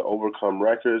Fighting to Overcome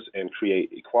Records and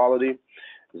Create Equality.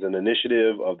 It's an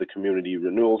initiative of the Community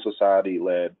Renewal Society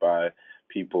led by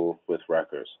people with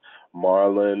records.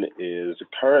 Marlon is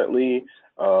currently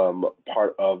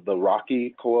part of the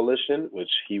RROCI coalition, which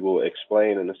he will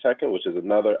explain in a second, which is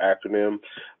another acronym,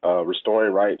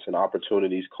 Restoring Rights and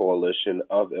Opportunities Coalition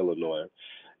of Illinois.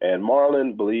 And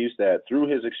Marlon believes that through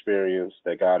his experience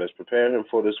that God has prepared him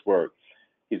for this work.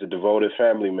 He's a devoted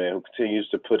family man who continues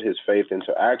to put his faith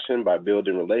into action by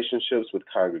building relationships with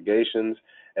congregations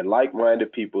and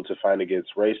like-minded people to fight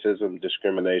against racism,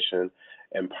 discrimination,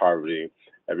 and poverty.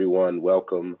 Everyone,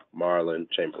 welcome Marlon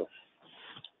Chamberlain.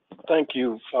 Thank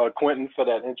you, Quintin, for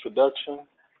that introduction.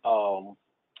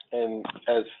 And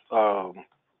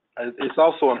it's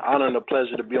also an honor and a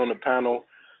pleasure to be on the panel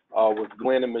with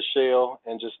Glenn and Michelle,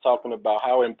 and just talking about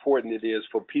how important it is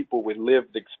for people with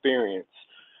lived experience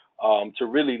to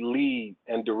really lead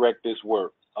and direct this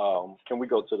work. Can we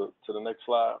go to the next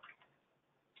slide?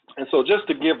 And so just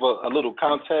to give a little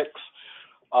context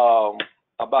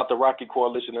about the RROCI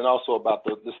Coalition and also about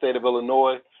the state of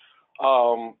Illinois,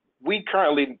 we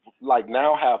currently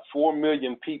now have 4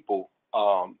 million people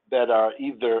that are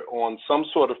either on some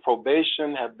sort of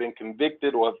probation, have been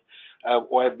convicted, or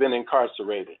have been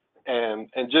incarcerated. And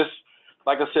just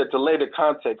like I said, to lay the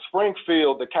context,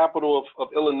 Springfield, the capital of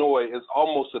Illinois, is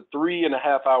almost a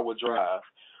 3.5-hour drive.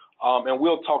 And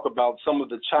we'll talk about some of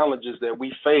the challenges that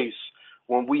we face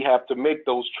when we have to make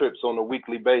those trips on a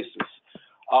weekly basis.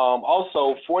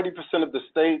 Also, 40% of the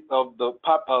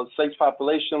state's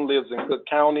population lives in Cook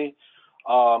County.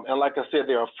 And like I said,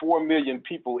 there are 4 million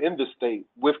people in the state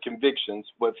with convictions,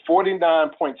 but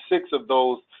 49.6 of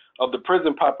those of the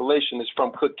prison population is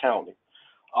from Cook County.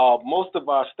 Most of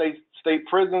our state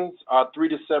prisons are 3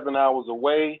 to 7 hours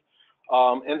away.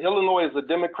 And Illinois is a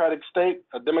Democratic state,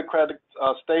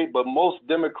 but most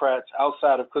Democrats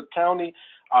outside of Cook County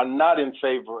are not in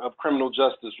favor of criminal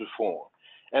justice reform.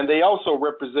 And they also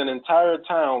represent entire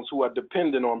towns who are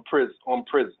dependent on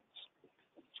prisons.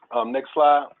 Next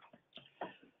slide.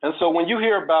 And so when you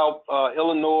hear about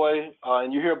Illinois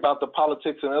and you hear about the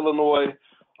politics in Illinois,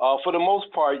 for the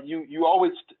most part, you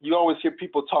always hear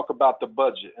people talk about the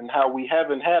budget and how we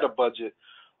haven't had a budget.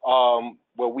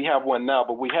 Well, we have one now,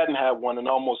 but we hadn't had one in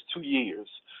almost 2 years.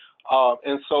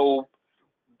 And so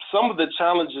some of the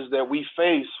challenges that we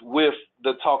face with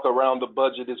the talk around the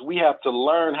budget is we have to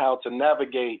learn how to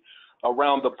navigate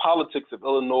around the politics of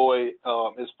Illinois,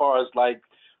 as far as like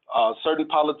certain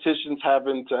politicians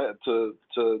having to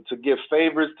give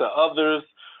favors to others,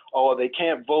 or they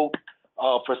can't vote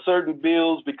for certain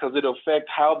bills because it affects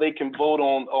how they can vote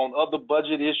on other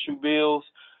budget issue bills.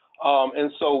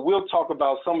 And so we'll talk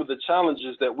about some of the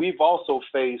challenges that we've also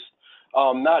faced,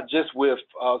 not just with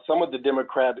some of the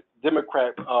Democrat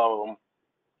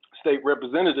state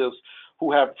representatives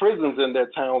who have prisons in their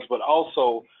towns, but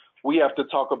also we have to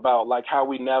talk about like how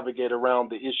we navigate around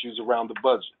the issues around the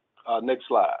budget. Next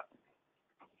slide.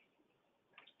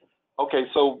 Okay,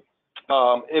 so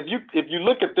if you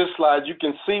look at this slide, you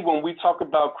can see when we talk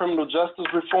about criminal justice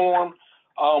reform,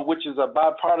 which is a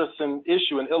bipartisan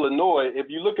issue in Illinois, if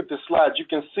you look at this slide, you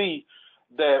can see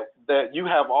that you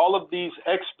have all of these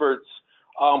experts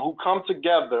who come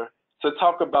together to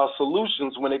talk about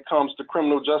solutions when it comes to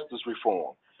criminal justice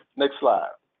reform. Next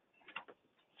slide.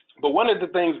 But one of the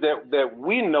things that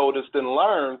we noticed and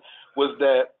learned was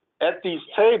that at these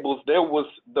tables, there was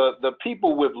the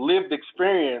people with lived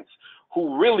experience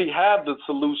who really have the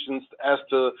solutions as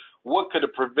to what could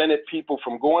have prevented people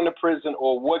from going to prison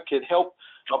or what could help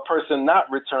a person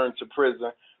not return to prison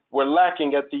were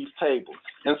lacking at these tables.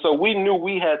 And so we knew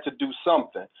we had to do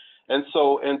something. And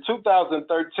so in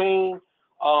 2013,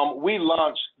 we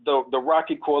launched the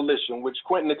RROCI Coalition, which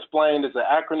Quintin explained is an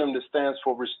acronym that stands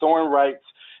for Restoring Rights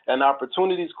and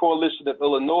Opportunities Coalition of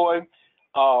Illinois.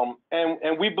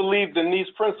 And we believed in these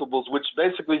principles, which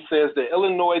basically says that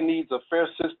Illinois needs a fair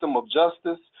system of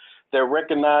justice that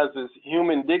recognizes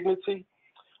human dignity.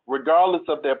 Regardless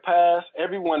of their past,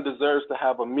 everyone deserves to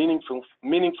have a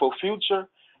meaningful future.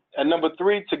 And number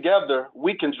 3, together,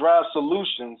 we can drive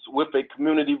solutions with a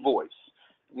community voice.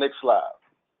 Next slide.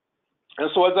 And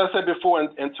so, as I said before,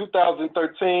 in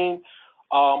 2013,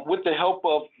 with the help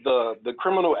of the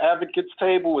Criminal Advocates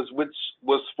Table, which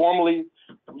was formerly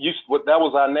that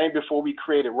was our name before we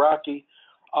created RROCI,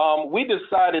 we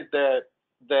decided that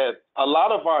a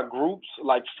lot of our groups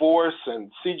like FORCE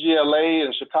and CGLA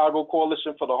and Chicago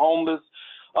Coalition for the Homeless,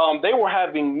 they were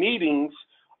having meetings,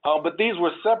 but these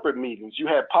were separate meetings. You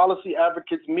had policy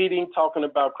advocates meeting talking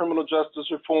about criminal justice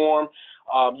reform.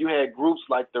 You had groups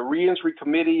like the Reentry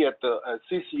Committee at the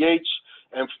CCH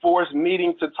and FORCE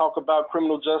meeting to talk about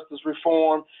criminal justice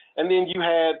reform. And then you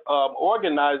had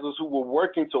organizers who were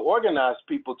working to organize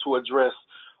people to address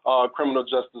criminal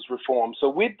justice reform. So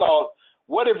we thought,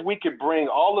 what if we could bring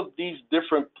all of these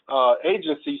different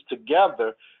agencies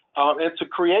together and to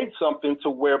create something to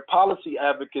where policy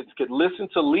advocates could listen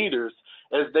to leaders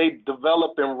as they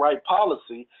develop and write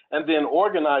policy, and then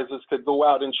organizers could go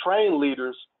out and train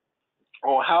leaders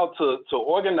on how to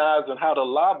organize and how to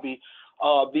lobby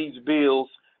these bills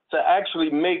to actually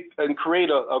make and create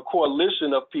a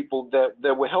coalition of people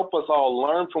that will help us all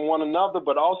learn from one another,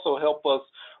 but also help us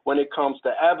when it comes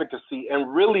to advocacy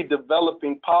and really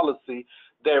developing policy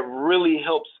that really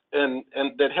helps and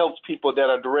that helps people that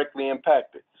are directly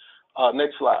impacted.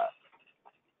 Next slide.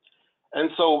 And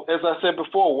so, as I said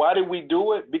before, why did we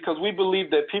do it? Because we believe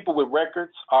that people with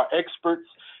records are experts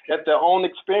at their own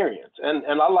experience. And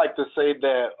I like to say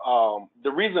that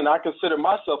the reason I consider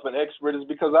myself an expert is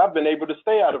because I've been able to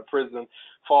stay out of prison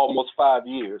for almost 5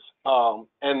 years.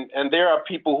 And there are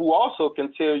people who also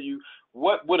can tell you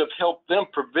what would have helped them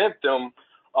prevent them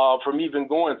from even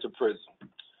going to prison.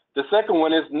 The second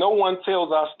one is no one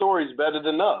tells our stories better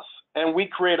than us, and we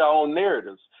create our own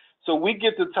narratives. So we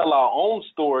get to tell our own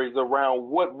stories around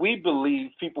what we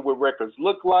believe people with records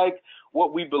look like,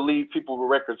 what we believe people with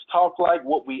records talk like,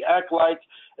 what we act like,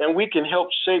 and we can help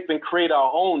shape and create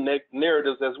our own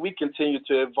narratives as we continue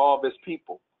to evolve as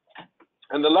people.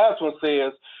 And the last one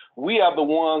says, we are the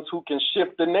ones who can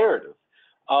shift the narrative.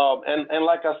 And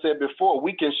like I said before,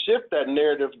 we can shift that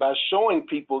narrative by showing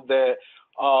people that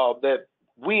that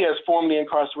we as formerly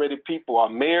incarcerated people are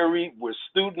married, we're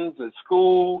students at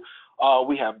school,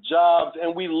 we have jobs,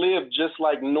 and we live just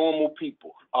like normal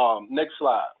people. Next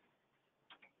slide.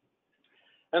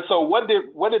 And so what did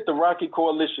the RROCI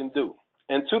Coalition do?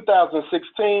 In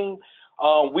 2016,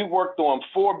 we worked on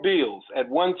 4 bills at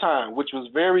one time, which was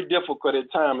very difficult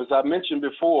at times. As I mentioned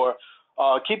before,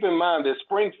 keep in mind that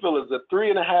Springfield is a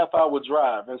 3.5-hour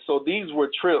drive. And so these were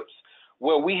trips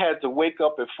where we had to wake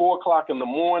up at 4 o'clock in the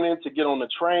morning to get on the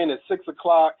train at 6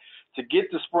 o'clock, to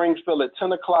get to Springfield at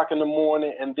 10 o'clock in the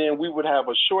morning. And then we would have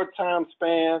a short time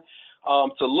span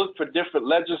to look for different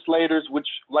legislators, which,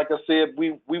 like I said,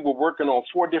 we were working on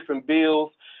 4 different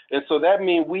bills. And so that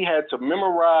means we had to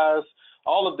memorize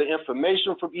all of the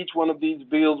information from each one of these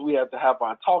bills. We had to have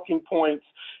our talking points.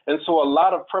 And so a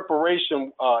lot of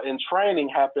preparation and training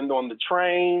happened on the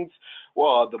trains,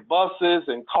 the buses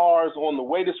and cars on the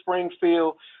way to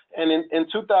Springfield. And in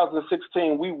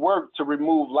 2016, we worked to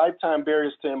remove lifetime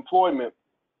barriers to employment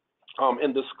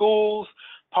in the schools,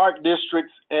 park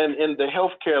districts, and in the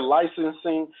healthcare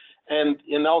licensing.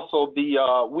 And also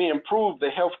we improved the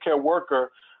healthcare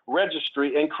worker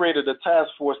registry and created a task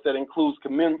force that includes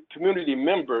community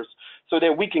members so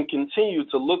that we can continue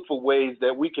to look for ways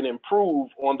that we can improve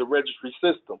on the registry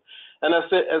system. And as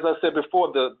I said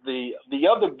before, the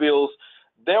other bills,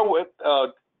 there were,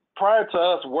 prior to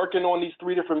us working on these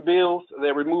 3 different bills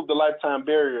that removed the lifetime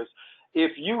barriers,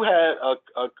 if you had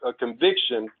a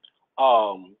conviction,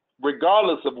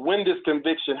 regardless of when this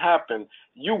conviction happened,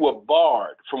 you were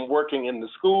barred from working in the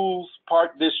schools,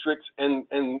 park districts, and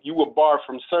you were barred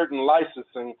from certain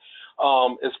licensing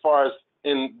as far as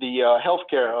in the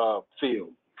healthcare field.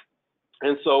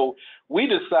 And so we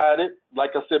decided,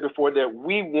 like I said before, that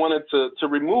we wanted to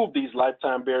remove these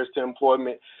lifetime barriers to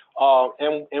employment.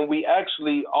 And we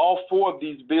actually, all 4 of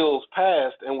these bills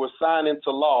passed and were signed into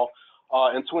law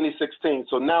in 2016.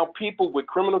 So now people with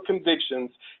criminal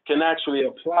convictions can actually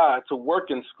apply to work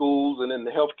in schools and in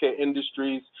the healthcare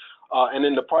industries and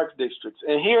in the park districts.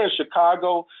 And here in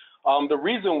Chicago, the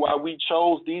reason why we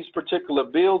chose these particular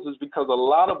bills is because a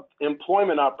lot of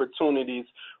employment opportunities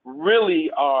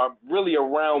really are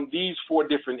around these 4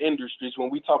 different industries when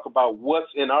we talk about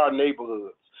what's in our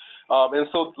neighborhoods. And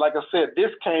so, like I said,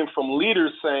 this came from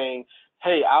leaders saying,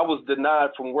 hey, I was denied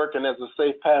from working as a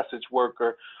safe passage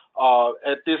worker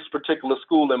at this particular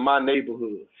school in my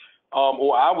neighborhood.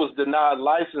 Or I was denied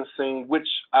licensing, which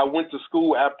I went to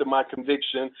school after my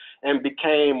conviction and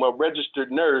became a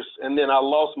registered nurse, and then I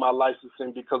lost my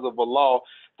licensing because of a law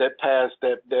that passed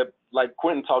that like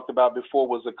Quintin talked about before,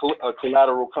 was a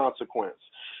collateral consequence.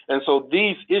 And so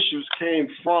these issues came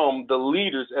from the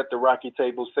leaders at the RROCI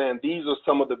table saying these are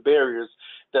some of the barriers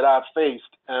that I've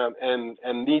faced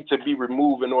and need to be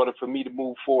removed in order for me to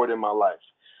move forward in my life.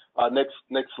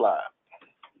 Next slide.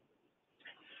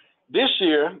 This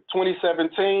year,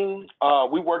 2017,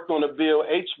 we worked on a bill,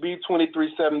 HB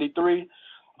 2373,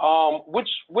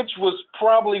 which was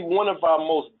probably one of our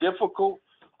most difficult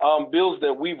bills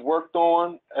that we've worked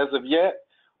on as of yet,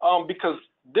 because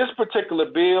this particular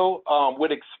bill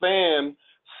would expand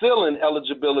ceiling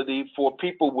eligibility for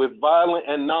people with violent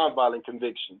and nonviolent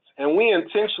convictions. And we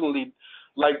intentionally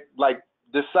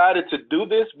decided to do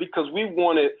this because we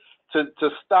wanted to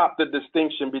stop the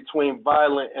distinction between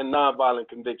violent and nonviolent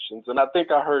convictions. And I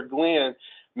think I heard Glenn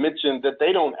mention that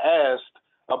they don't ask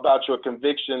about your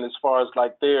conviction as far as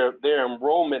like their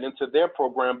enrollment into their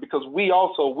program, because we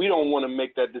don't want to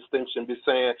make that distinction, be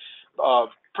saying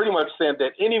pretty much saying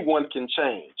that anyone can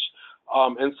change.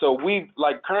 And so we,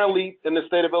 like currently in the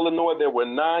state of Illinois, there were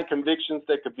 9 convictions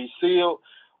that could be sealed.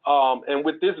 And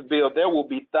with this bill, there will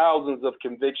be thousands of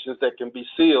convictions that can be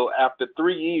sealed after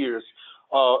 3 years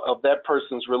of that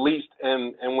person's released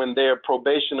and when their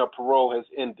probation or parole has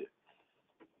ended.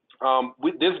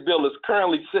 This bill is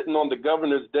currently sitting on the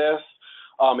governor's desk.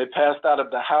 It passed out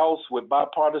of the House with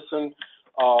bipartisanship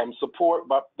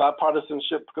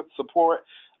support,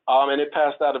 and it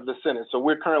passed out of the Senate. So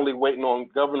we're currently waiting on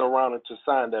Governor Rauner to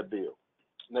sign that bill.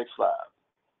 Next slide.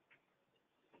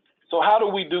 So how do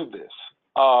we do this?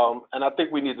 And I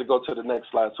think we need to go to the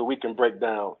next slide so we can break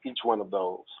down each one of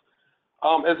those.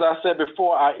 As I said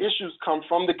before, our issues come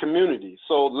from the community.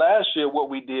 So last year, what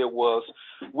we did was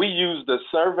we used a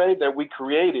survey that we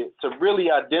created to really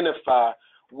identify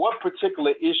what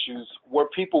particular issues were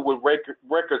people with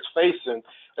records facing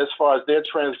as far as their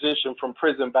transition from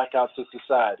prison back out to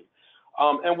society.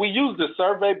 And we used the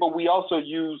survey, but we also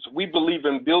we believe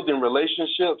in building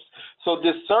relationships. So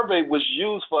this survey was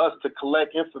used for us to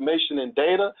collect information and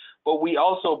data, but we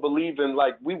also believe in,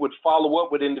 like, we would follow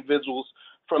up with individuals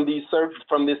from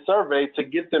this survey to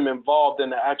get them involved in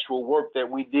the actual work that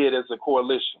we did as a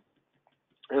coalition.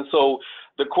 And so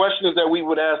the questions that we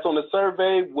would ask on the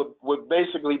survey would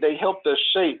basically, they helped us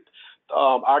shape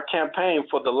our campaign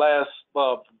for the last,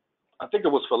 I think it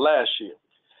was for last year.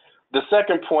 The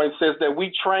second point says that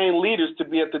we train leaders to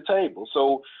be at the table.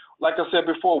 So like I said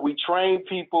before, we train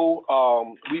people,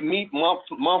 we meet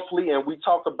monthly, and we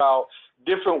talk about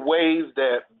different ways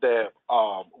that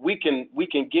we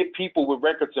can get people with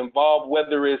records involved,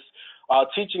 whether it's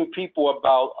teaching people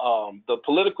about the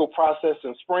political process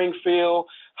in Springfield,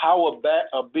 how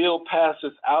a bill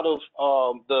passes out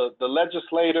of the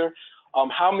legislator,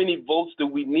 how many votes do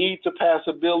we need to pass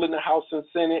a bill in the House and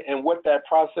Senate, and what that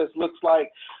process looks like.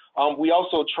 We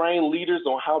also train leaders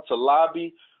on how to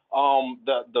lobby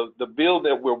the bill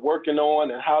that we're working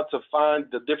on and how to find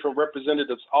the different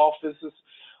representatives' offices.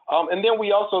 And then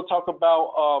we also talk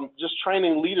about just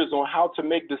training leaders on how to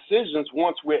make decisions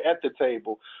once we're at the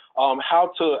table,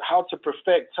 how to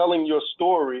perfect telling your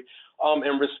story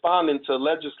and responding to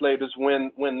legislators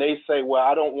when they say, well,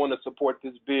 I don't want to support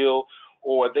this bill,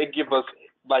 or they give us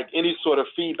like any sort of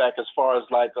feedback as far as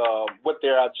like what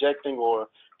they're objecting or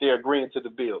they're agreeing to the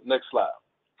bill. Next slide.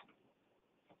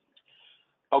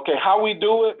 Okay, how we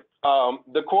do it.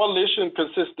 The coalition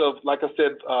consists of, like I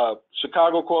said,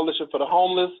 Chicago Coalition for the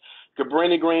Homeless,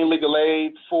 Cabrini Green Legal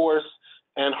Aid, Force,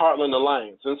 and Heartland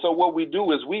Alliance. And so what we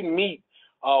do is we meet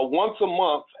once a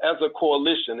month as a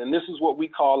coalition, and this is what we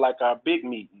call like our big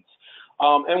meetings.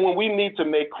 And when we need to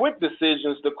make quick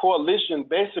decisions, the coalition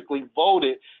basically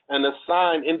voted and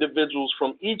assigned individuals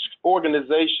from each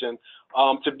organization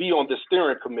to be on the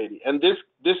steering committee. And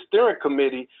this steering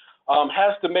committee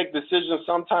has to make decisions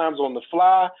sometimes on the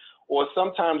fly, or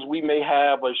sometimes we may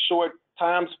have a short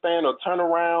time span or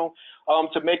turnaround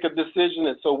to make a decision.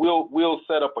 And so we'll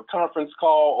set up a conference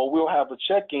call, or we'll have a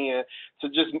check-in to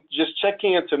just check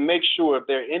in to make sure if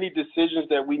there are any decisions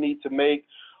that we need to make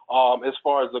as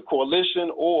far as the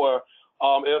coalition, or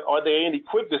are there any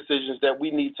quick decisions that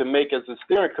we need to make as a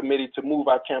steering committee to move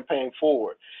our campaign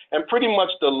forward. And pretty much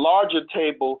the larger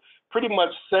table pretty much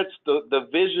sets the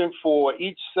vision for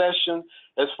each session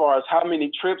as far as how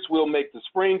many trips we'll make to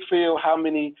Springfield, how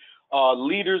many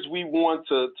leaders we want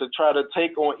to try to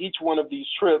take on each one of these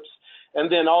trips. And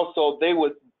then also they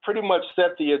would pretty much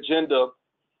set the agenda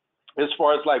as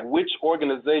far as like which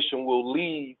organization will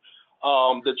lead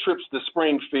the trips to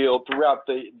Springfield throughout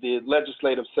the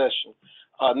legislative session.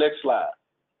 Next slide.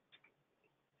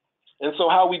 And so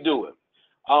how we do it.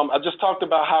 I just talked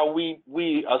about how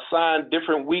we assign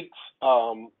different weeks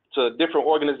to different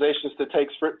organizations to take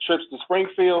trips to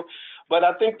Springfield. But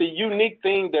I think the unique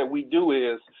thing that we do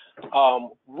is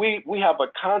we have a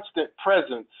constant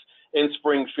presence in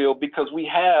Springfield, because we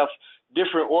have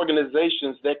different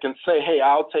organizations that can say, hey,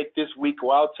 I'll take this week,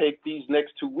 or I'll take these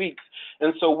next 2 weeks.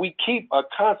 And so we keep a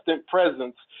constant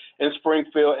presence in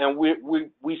Springfield, and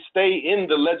we stay in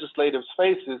the legislative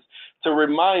spaces to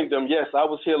remind them, yes, I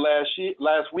was here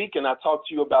last week and I talked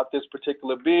to you about this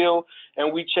particular bill,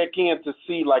 and we check in to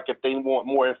see like if they want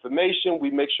more information.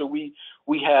 We make sure we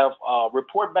have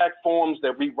report back forms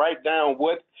that we write down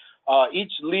what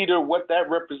each leader, what that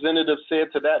representative said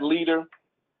to that leader.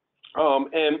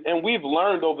 And we've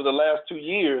learned over the last 2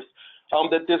 years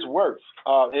that this works.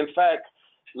 In fact,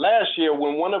 last year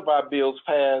when one of our bills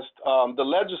passed, the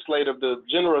legislative, the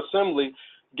General Assembly,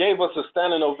 gave us a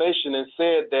standing ovation and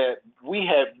said that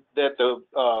the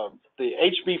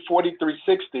HB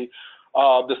 4360,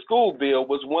 the school bill,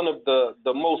 was one of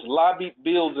the most lobbied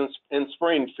bills in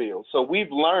Springfield. So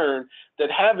we've learned that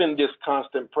having this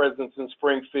constant presence in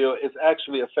Springfield is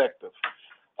actually effective.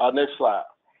 Next slide.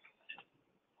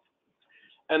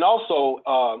 And also,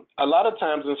 a lot of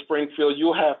times in Springfield,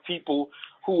 you'll have people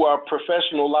who are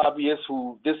professional lobbyists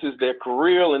who this is their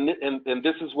career and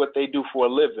this is what they do for a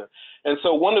living. And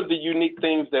so one of the unique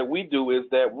things that we do is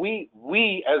that we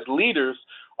as leaders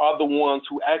are the ones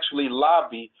who actually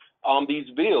lobby these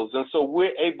bills. And so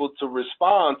we're able to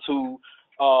respond to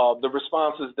the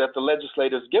responses that the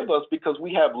legislators give us, because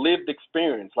we have lived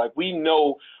experience. Like, we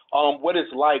know what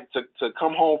it's like to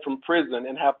come home from prison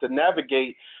and have to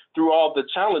navigate through all the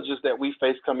challenges that we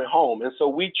face coming home. And so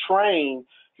we train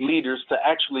leaders to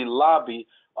actually lobby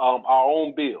our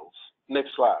own bills. Next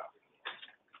slide.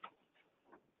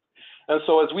 And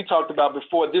so as we talked about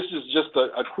before, this is just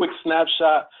a quick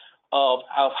snapshot of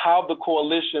how the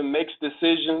coalition makes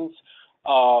decisions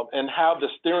and how the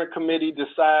steering committee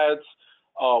decides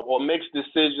or makes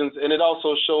decisions. And it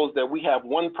also shows that we have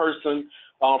one person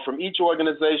from each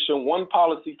organization, one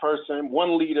policy person,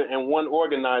 one leader, and one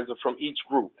organizer from each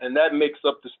group. And that makes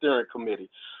up the steering committee.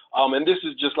 And this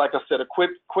is just, like I said, a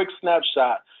quick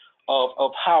snapshot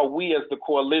of how we as the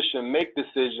coalition make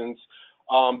decisions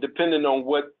depending on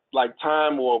what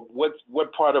time or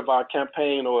what part of our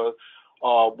campaign or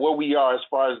where we are as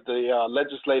far as the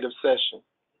legislative session.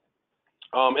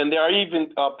 And there are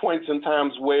even points in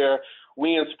times where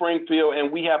we in Springfield,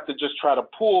 and we have to just try to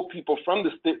pull people from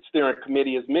the steering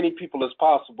committee, as many people as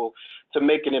possible, to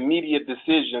make an immediate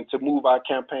decision to move our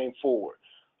campaign forward.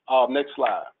 Next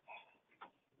slide.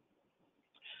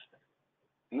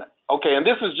 Okay, and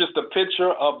this is just a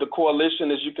picture of the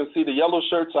coalition. As you can see, the yellow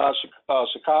shirts are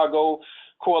Chicago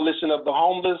Coalition of the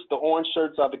Homeless. The orange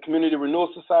shirts are the Community Renewal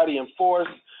Society and Force.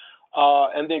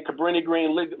 And then Cabrini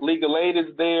Green Legal Aid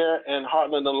is there, and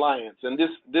Heartland Alliance. And this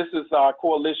is our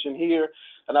coalition here.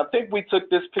 And I think we took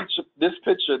this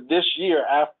picture this year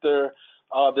after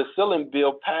the ceiling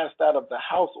bill passed out of the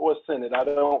House or Senate. I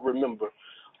don't remember.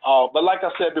 But like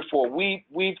I said before, we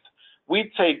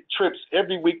take trips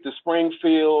every week to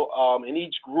Springfield, and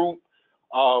each group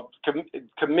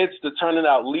commits to turning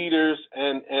out leaders.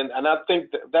 And I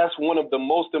think that's one of the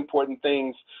most important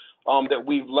things that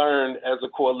we've learned as a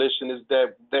coalition, is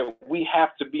that we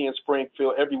have to be in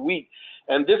Springfield every week.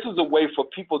 And this is a way for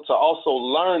people to also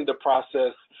learn the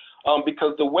process,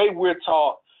 because the way we're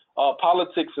taught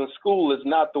politics in school is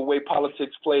not the way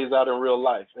politics plays out in real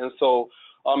life. And so,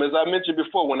 as I mentioned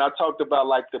before, when I talked about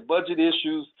like the budget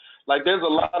issues, like there's a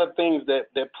lot of things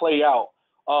that play out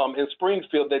in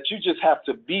Springfield that you just have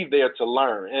to be there to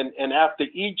learn. And after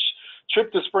each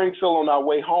trip to Springfield on our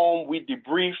way home, we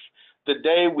debrief the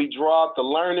day, we draw out the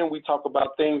learning, we talk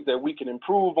about things that we can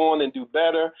improve on and do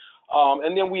better.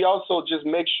 And then we also just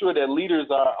make sure that leaders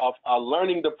are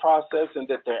learning the process, and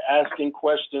that they're asking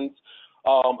questions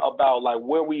about like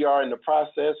where we are in the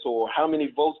process, or how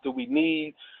many votes do we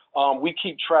need. We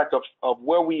keep track of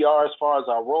where we are as far as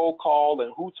our roll call,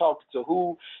 and who talks to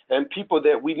who, and people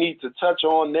that we need to touch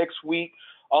on next week.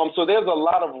 So there's a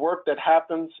lot of work that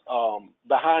happens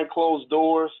behind closed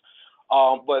doors.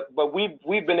 But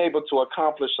we've been able to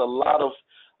accomplish a lot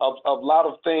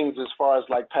of things as far as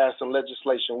like passing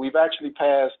legislation. We've actually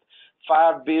passed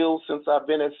 5 bills since I've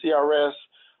been at CRS.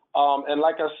 And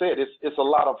like I said, it's a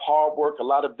lot of hard work, a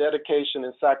lot of dedication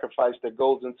and sacrifice that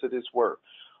goes into this work.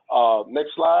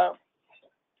 Next slide.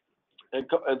 And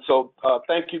so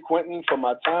thank you, Quintin, for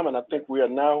my time. And I think we are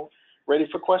now ready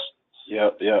for questions.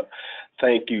 Yep.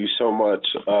 Thank you so much,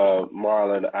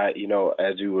 Marlon.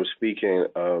 As you were speaking,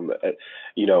 as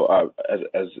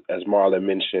Marlon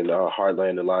mentioned,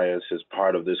 Heartland Alliance is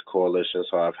part of this coalition.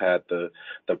 So I've had the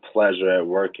pleasure at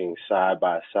working side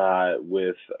by side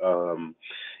with,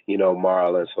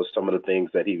 Marlon. So some of the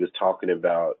things that he was talking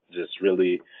about just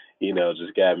really,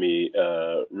 just got me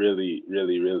really,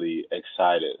 really, really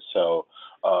excited. So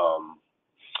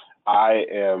I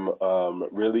am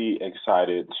really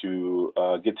excited to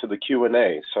get to the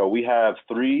Q&A. So we have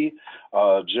 3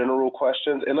 general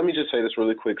questions. And let me just say this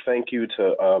really quick. Thank you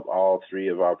to all 3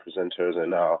 of our presenters,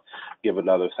 and I'll give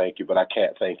another thank you, but I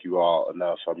can't thank you all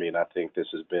enough. I mean, I think this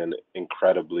has been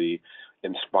incredibly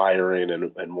inspiring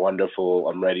and wonderful.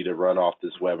 I'm ready to run off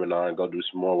this webinar and go do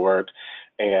some more work,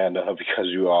 and because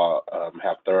you all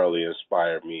have thoroughly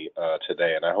inspired me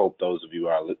today, and I hope those of you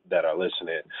that are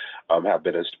listening have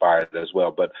been inspired as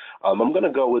well. But I'm going to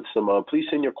go with some, please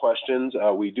send your questions.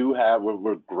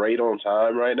 We're great on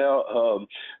time right now,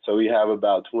 so we have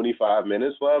about 25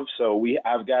 minutes left. So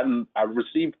I've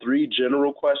received 3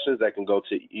 general questions that can go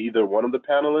to either one of the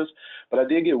panelists, but I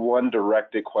did get one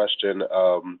directed question.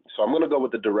 So I'm going to go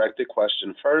with the directed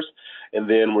question first, and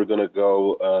then we're going to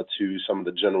go to some of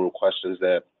the general questions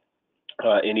that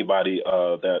anybody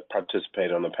that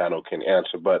participated on the panel can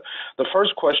answer. But the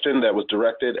first question that was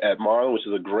directed at Marlon, which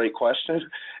is a great question,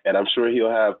 and I'm sure he'll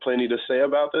have plenty to say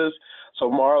about this. So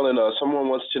Marlon, someone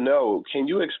wants to know, can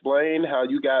you explain how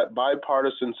you got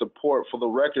bipartisan support for the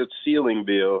record ceiling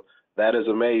bill? That is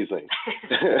amazing.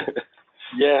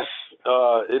 Yes,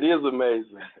 it is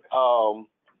amazing.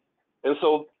 And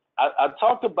so I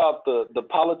talked about the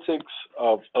politics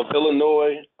of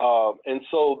Illinois, and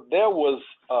so there was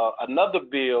another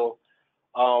bill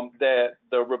that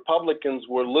the Republicans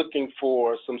were looking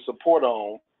for some support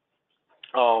on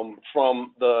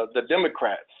from the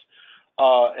Democrats,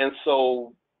 and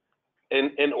so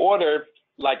in order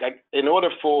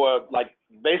for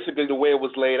basically the way it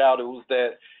was laid out, it was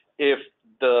that if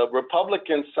the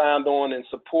Republicans signed on and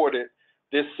supported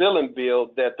this ceiling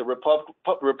bill, that the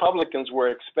Republicans were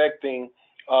expecting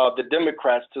the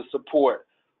Democrats to support.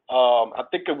 I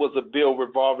think it was a bill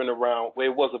involving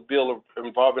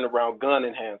gun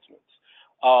enhancements.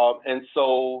 And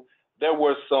so there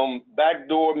were some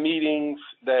backdoor meetings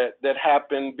that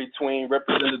happened between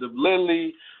Representative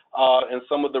Lilly and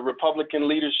some of the Republican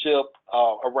leadership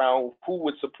around who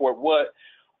would support what.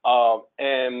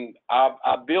 And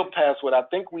our bill passed with, I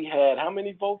think we had how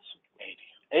many votes?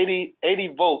 80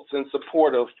 votes in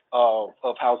support of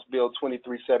House Bill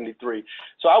 2373.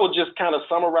 So I would just kind of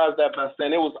summarize that by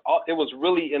saying it was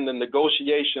really in the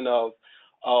negotiation of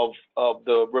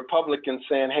the Republicans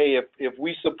saying, hey, if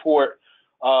we support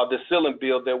the ceiling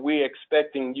bill, that we're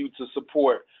expecting you to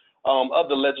support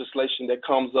other legislation that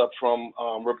comes up from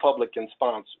Republican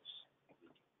sponsors.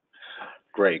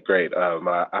 Great.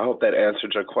 I hope that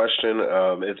answered your question.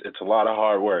 It's a lot of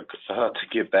hard work to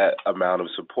get that amount of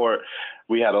support.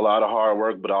 We had a lot of hard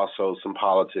work, but also some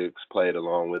politics played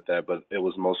along with that, but it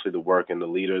was mostly the work and the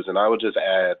leaders. And I would just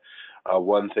add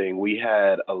one thing. We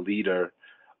had a leader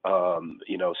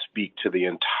speak to the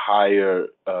entire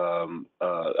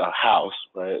House,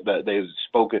 right? That they've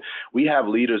spoken. We have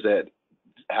leaders that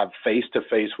have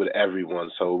face-to-face with everyone.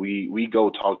 So we go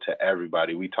talk to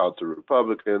everybody. We talk to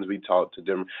Republicans, we talk to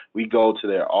them, we go to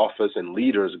their office, and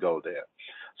leaders go there.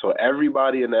 So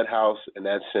everybody in that House and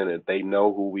that Senate, they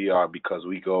know who we are because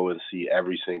we go and see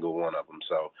every single one of them.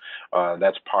 So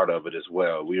that's part of it as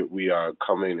well. We are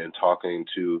coming and talking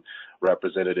to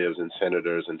representatives and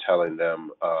senators and telling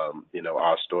them,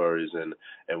 our stories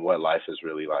and what life is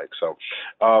really like. So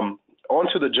on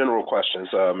to the general questions.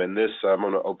 And this, I'm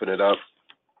going to open it up.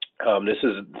 This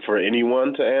is for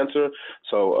anyone to answer,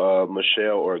 so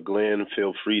Michelle or Glenn,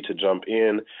 feel free to jump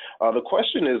in. The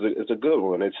question is a good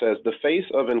one. It says, the face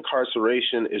of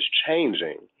incarceration is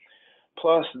changing.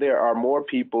 Plus, there are more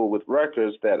people with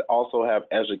records that also have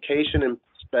education and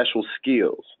special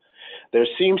skills. There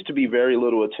seems to be very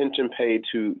little attention paid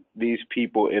to these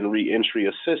people in reentry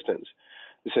assistance.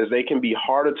 It says they can be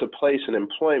harder to place in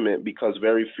employment because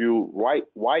very few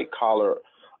white-collar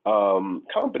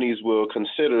companies will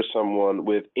consider someone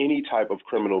with any type of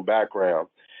criminal background.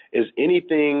 Is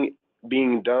anything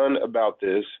being done about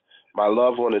this? My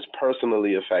loved one is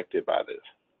personally affected by this.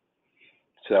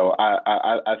 So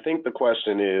I think the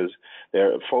question is,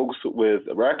 there are folks with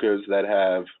records that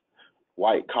have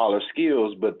white collar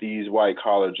skills, but these white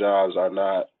collar jobs are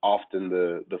not often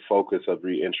the focus of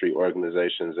reentry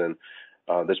organizations. And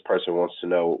this person wants to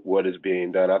know what is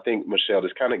being done. I think, Michelle,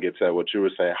 this kind of gets at what you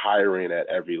were saying, hiring at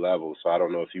every level. So I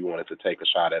don't know if you wanted to take a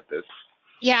shot at this.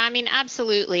 Yeah, I mean,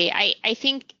 absolutely. I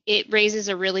think it raises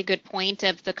a really good point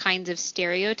of the kinds of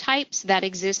stereotypes that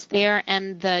exist there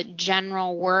and the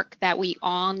general work that we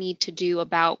all need to do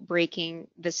about breaking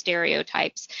the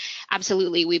stereotypes.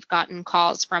 Absolutely, we've gotten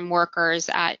calls from workers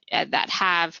that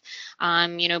have,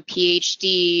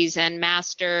 PhDs and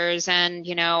masters and,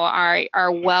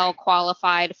 are well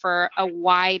qualified for a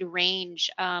wide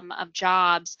range of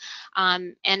jobs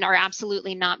and are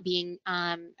absolutely not being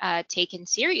taken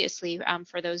seriously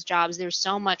for those jobs. There's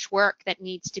so much work that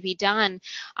needs to be done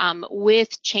with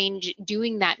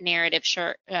doing that narrative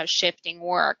shifting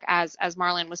work, as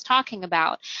Marlon was talking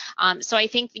about. So I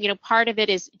think part of it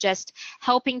is just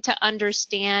helping to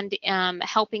understand,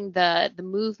 helping the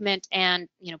movement and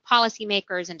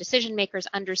policymakers and decision makers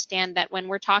understand that when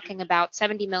we're talking about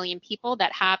 70 million people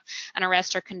that have an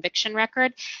arrest or conviction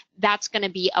record, that's going to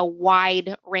be a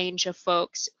wide range of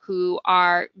folks who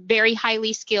are very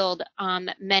highly skilled,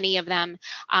 many of them,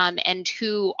 and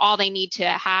who all they need to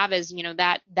have is,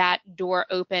 that door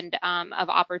opened of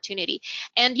opportunity.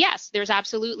 And yes, there's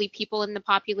absolutely people in the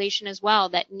population as well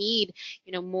that need,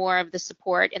 more of the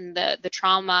support, and the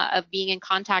trauma of being in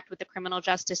contact with the criminal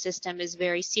justice system is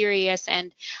very serious,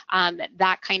 and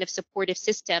that kind of supportive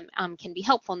system can be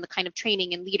helpful in the kind of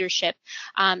training and leadership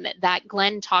that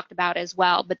Glenn talked about as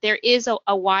well. But there is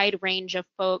a wide range of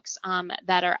folks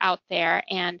that are out there,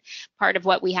 and part of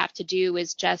what we have to do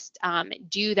is just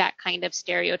do that kind of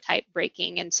stereotype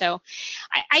breaking. And so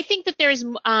I think that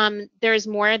there's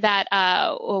more that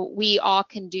we all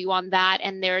can do on that,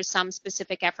 and there are some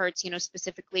specific efforts,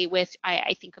 specifically with,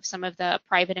 I think of some of the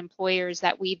private employers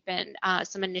that we've been,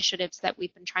 some initiatives that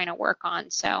we've been trying to work on.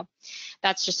 So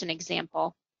that's just an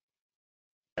example.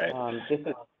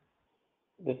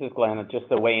 This is Glenn, just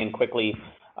to weigh in quickly.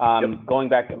 Going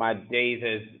back to my days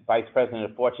as vice president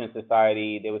of Fortune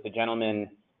Society, there was a gentleman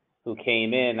who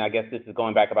came in, I guess this is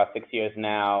going back about 6 years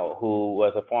now, who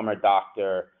was a former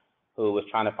doctor who was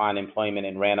trying to find employment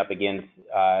and ran up against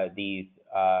these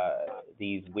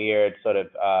weird sort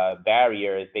of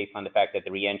barriers based on the fact that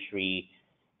the reentry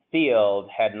field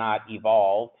had not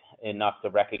evolved enough to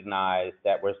recognize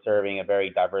that we're serving a very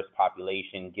diverse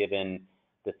population given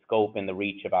the scope and the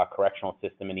reach of our correctional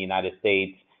system in the United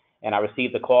States. And I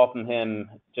received a call from him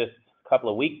just a couple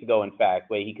of weeks ago, in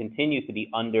fact, where he continues to be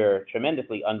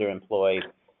tremendously underemployed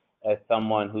as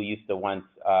someone who used to once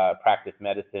practice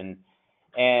medicine.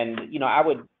 And,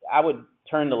 I would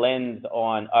turn the lens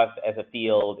on us as a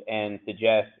field and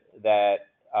suggest that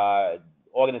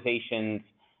organizations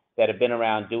that have been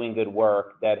around doing good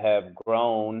work, that have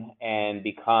grown and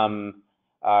become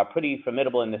pretty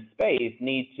formidable in the space,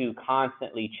 need to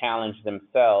constantly challenge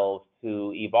themselves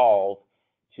to evolve,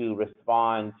 to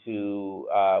respond to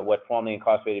what formerly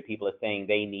incarcerated people are saying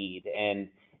they need. And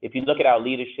if you look at our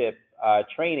leadership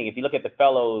training, if you look at the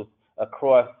fellows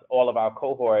across all of our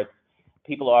cohorts,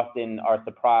 people often are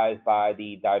surprised by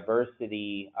the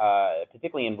diversity,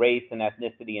 particularly in race and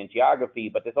ethnicity and geography,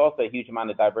 but there's also a huge amount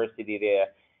of diversity there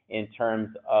in terms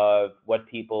of what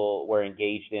people were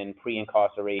engaged in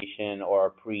pre-incarceration or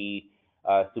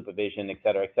pre-supervision, et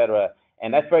cetera, et cetera.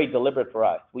 And that's very deliberate for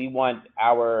us. We want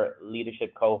our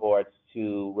leadership cohorts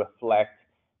to reflect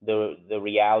the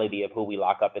reality of who we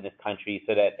lock up in this country,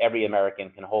 so that every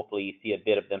American can hopefully see a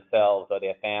bit of themselves or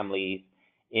their families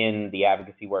in the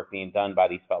advocacy work being done by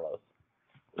these fellows.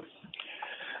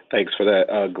 Thanks for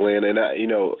that, Glenn. And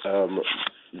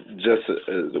just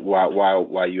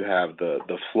while you have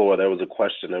the floor, there was a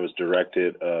question that was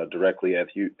directed directly at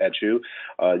you.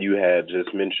 You had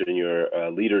just mentioned your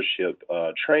leadership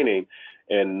training,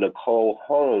 and Nicole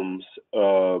Holmes,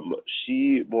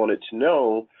 she wanted to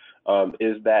know,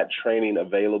 is that training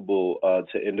available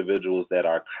to individuals that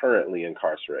are currently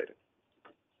incarcerated?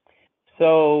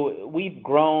 So we've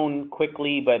grown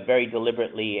quickly, but very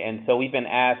deliberately. And so we've been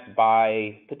asked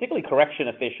by particularly correction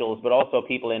officials, but also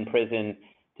people in prison,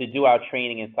 to do our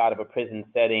training inside of a prison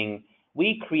setting.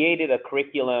 We created a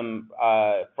curriculum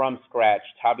from scratch,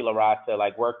 tabula rasa,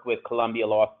 like worked with Columbia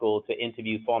Law School to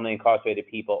interview formerly incarcerated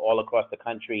people all across the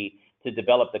country to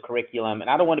develop the curriculum.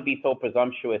 And I don't want to be so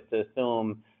presumptuous to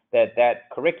assume that that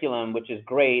curriculum, which is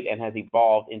great and has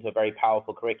evolved into a very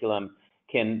powerful curriculum,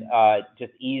 can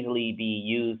just easily be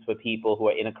used for people who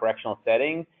are in a correctional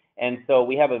setting. And so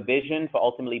we have a vision for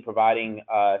ultimately providing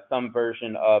some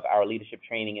version of our leadership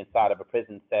training inside of a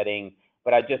prison setting,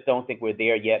 but I just don't think we're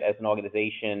there yet as an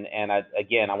organization. And I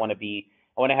want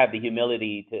to have the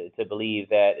humility to believe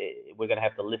that we're going to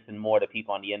have to listen more to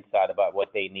people on the inside about what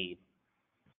they need.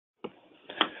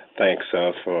 Thanks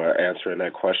for answering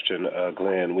that question,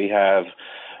 Glenn. We have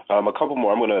a couple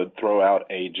more. I'm going to throw out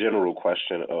a general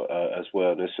question as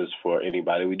well. This is for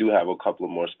anybody. We do have a couple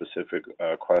of more specific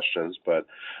questions, but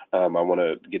I want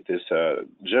to get this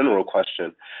general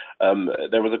question.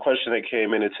 There was a question that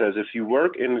came in. It says, if you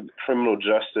work in criminal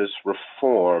justice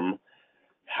reform,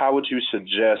 how would you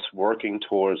suggest working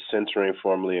towards centering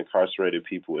formerly incarcerated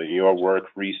people in your work,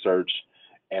 research,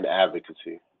 and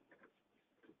advocacy?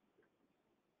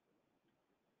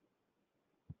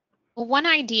 Well, one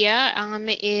idea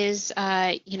is,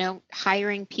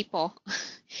 hiring people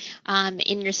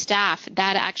in your staff.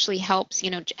 That actually helps,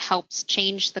 helps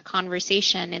change the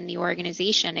conversation in the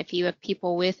organization. If you have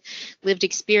people with lived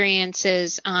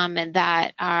experiences and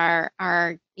that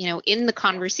are in the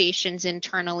conversations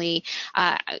internally,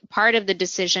 part of the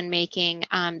decision making,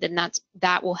 then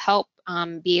that will help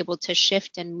be able to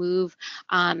shift and move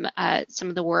some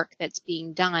of the work that's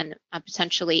being done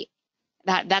potentially.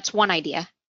 That's one idea.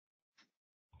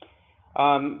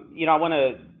 I want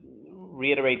to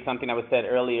reiterate something that was said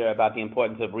earlier about the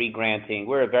importance of re-granting.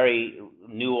 We're a very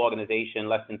new organization,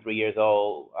 less than 3 years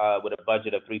old, with a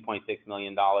budget of $3.6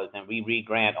 million, and we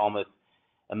re-grant almost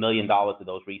 $1 million of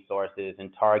those resources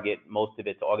and target most of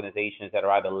it to organizations that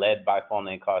are either led by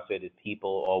formerly incarcerated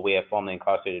people or where formerly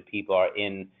incarcerated people are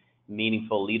in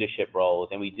meaningful leadership roles.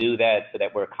 And we do that so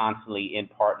that we're constantly in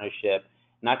partnership,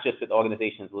 not just with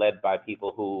organizations led by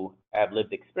people who have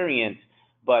lived experience,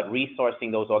 but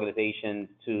resourcing those organizations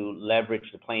to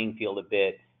leverage the playing field a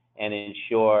bit and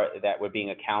ensure that we're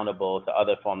being accountable to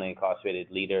other formerly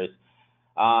incarcerated leaders.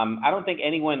 I don't think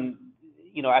anyone,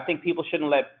 I think people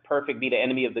shouldn't let perfect be the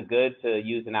enemy of the good, to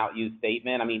use an out-used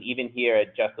statement. I mean, even here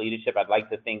at Just Leadership, I'd like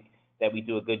to think that we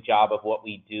do a good job of what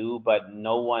we do, but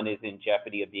no one is in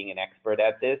jeopardy of being an expert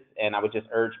at this. And I would just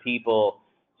urge people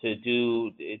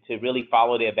to really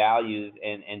follow their values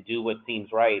and do what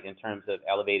seems right in terms of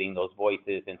elevating those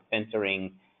voices and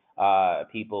centering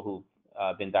people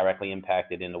who've been directly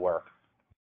impacted in the work.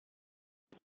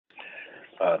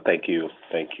 Thank you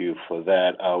for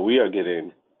that. We are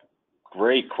getting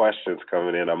great questions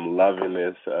coming in. I'm loving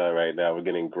this right now. We're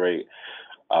getting great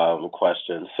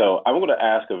questions. So I'm going to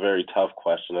ask a very tough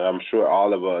question, and I'm sure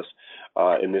all of us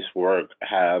in this work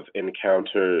have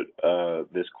encountered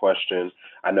this question.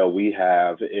 I know we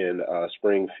have in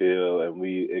Springfield, and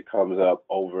it comes up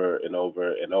over and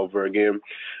over and over again.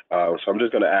 So I'm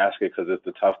just going to ask it because it's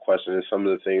a tough question. And some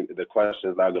of the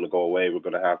questions not going to go away. We're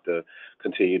going to have to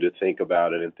continue to think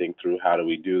about it and think through how do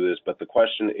we do this. But the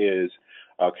question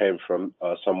came from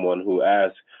someone who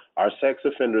asked, Are sex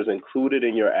offenders included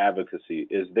in your advocacy?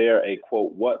 Is there a,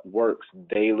 quote, what works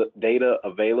data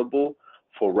available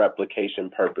for replication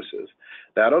purposes?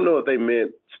 Now, I don't know if they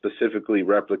meant specifically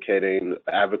replicating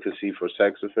advocacy for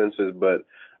sex offenses, but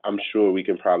I'm sure we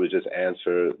can probably just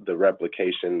answer the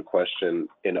replication question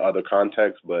in other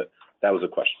contexts, but that was a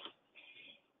question.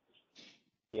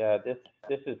 Yeah, this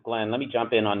is Glenn. Let me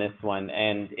jump in on this one.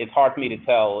 And it's hard for me to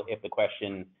tell if the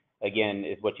question, again,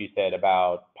 is what you said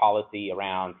about policy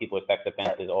around people with sex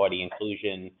offenses or the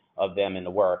inclusion of them in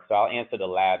the work. So I'll answer the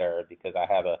latter because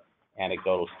I have an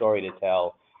anecdotal story to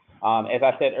tell. As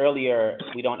I said earlier,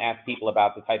 we don't ask people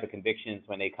about the type of convictions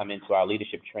when they come into our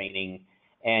leadership training.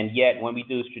 And yet, when we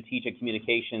do strategic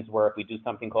communications work, we do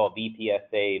something called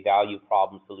VPSA, Value,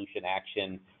 Problem, Solution,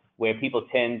 Action, where people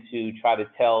tend to try to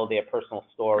tell their personal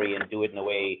story and do it in a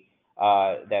way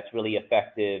that's really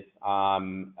effective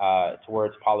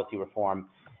towards policy reform.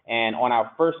 And on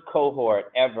our first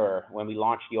cohort ever, when we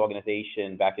launched the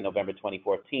organization back in November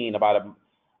 2014, about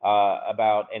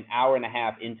an hour and a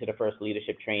half into the first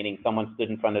leadership training, someone stood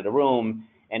in front of the room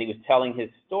and he was telling his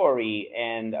story.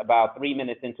 And about 3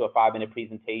 minutes into a 5-minute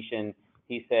presentation,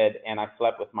 he said, "And I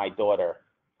slept with my daughter."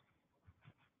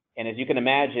 And as you can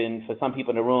imagine, for some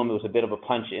people in the room, it was a bit of a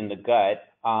punch in the gut.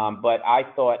 But I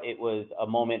thought it was a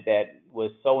moment that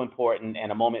was so important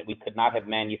and a moment we could not have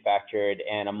manufactured,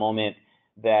 and a moment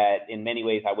that in many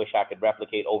ways I wish I could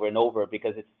replicate over and over,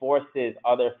 because it forces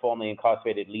other formerly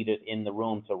incarcerated leaders in the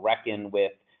room to reckon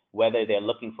with whether they're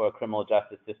looking for a criminal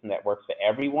justice system that works for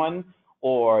everyone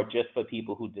or just for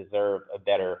people who deserve a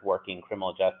better working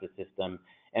criminal justice system.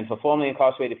 And for formerly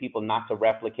incarcerated people not to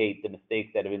replicate the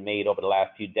mistakes that have been made over the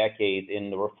last few decades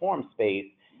in the reform space,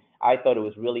 I thought it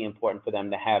was really important for them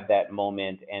to have that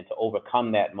moment and to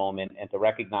overcome that moment and to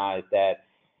recognize that,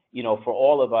 you know, for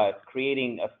all of us,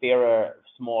 creating a fairer,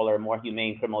 smaller, more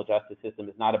humane criminal justice system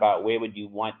is not about where would you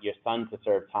want your son to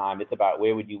serve time. It's about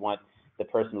where would you want the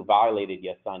person who violated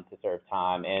your son to serve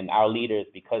time. And our leaders,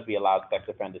 because we allowed sex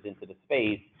offenders into the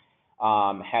space,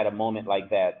 had a moment like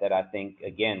that that I think,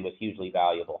 again, was hugely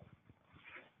valuable.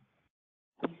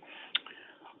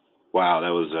 Wow, that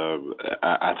was,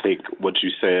 I think what you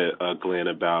said, Glenn,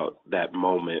 about that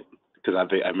moment, because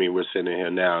I mean, we're sitting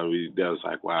here now, and that was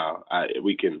like, wow,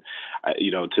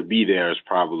 you know, to be there is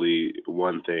probably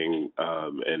one thing,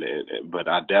 but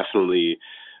I definitely,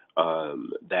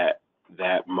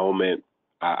 that moment,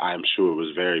 I'm sure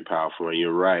was very powerful. And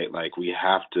you're right, like we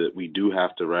do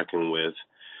have to reckon with,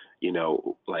 you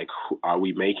know, like, are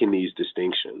we making these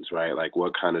distinctions, right? Like,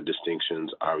 what kind of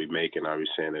distinctions are we making? Are we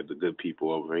saying that the good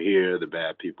people over here, the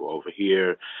bad people over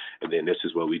here, and then this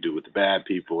is what we do with the bad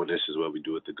people, and this is what we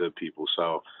do with the good people?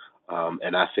 So,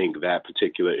 and I think that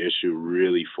particular issue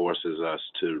really forces us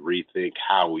to rethink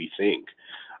how we think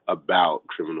about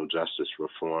criminal justice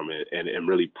reform, and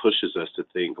really pushes us to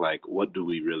think, like, what do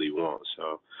we really want?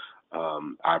 So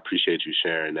I appreciate you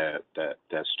sharing that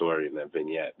story and that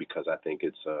vignette, because I think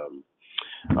it's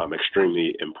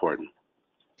extremely important.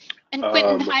 And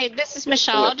Quintin, hi, this is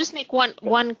Michelle. I'll just make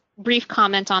one brief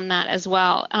comment on that as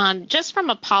well. Just from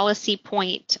a policy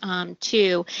point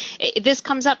too, this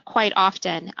comes up quite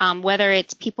often, whether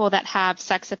it's people that have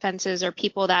sex offenses or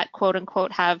people that quote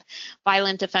unquote have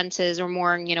violent offenses or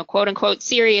more, you know, quote unquote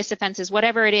serious offenses,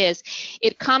 whatever it is,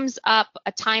 it comes up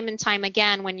a time and time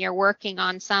again when you're working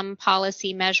on some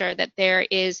policy measure that there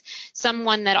is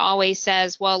someone that always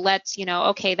says, well, let's, you know,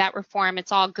 okay, that reform,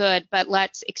 it's all good, but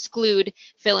let's exclude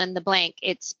fill in the blank.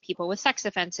 It's people with sex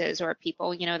offenses or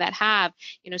people, you know, that have,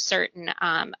 you know, certain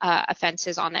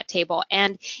offenses on that table,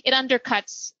 and it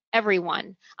undercuts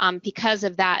everyone because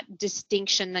of that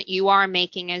distinction that you are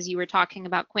making, as you were talking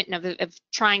about, Quintin, of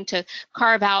trying to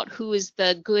carve out who is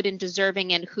the good and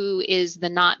deserving and who is the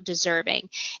not deserving,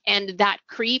 and that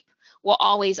creep will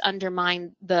always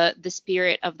undermine the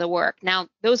spirit of the work. Now,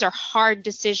 those are hard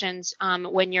decisions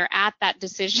when you're at that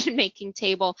decision-making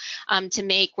table to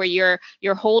make, where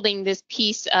you're holding this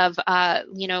piece of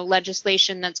you know,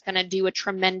 legislation that's going to do a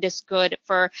tremendous good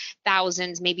for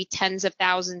thousands, maybe tens of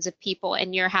thousands of people,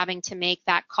 and you're having to make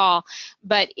that call.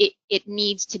 But it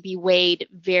needs to be weighed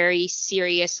very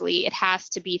seriously. It has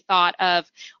to be thought of,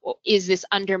 is this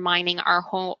undermining our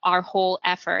whole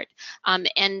effort?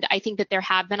 And I think that there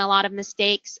have been a lot of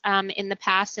mistakes in the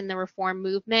past in the reform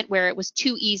movement, where it was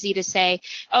too easy to say,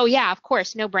 oh yeah, of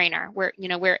course, no brainer,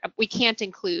 we can't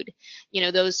include, you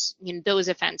know, those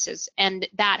offenses, and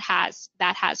that has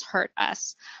hurt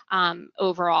us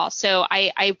overall. So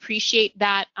I appreciate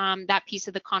that that piece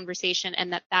of the conversation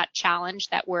and that challenge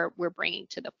that we're bringing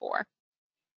to the fore.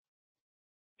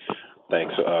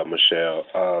 Thanks, Michelle.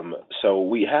 So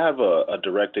we have a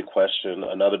directed question,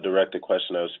 another directed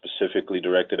question that was specifically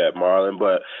directed at Marlon,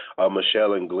 but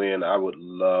Michelle and Glenn, I would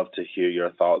love to hear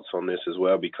your thoughts on this as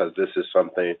well, because this is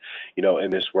something, you know,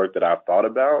 in this work that I've thought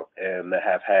about and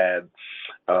have had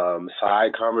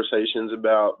side conversations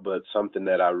about, but something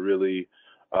that I really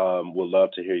would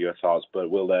love to hear your thoughts, but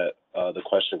we'll let the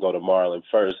question go to Marlon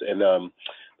first. And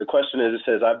the question is, it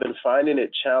says, I've been finding it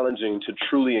challenging to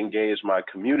truly engage my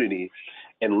community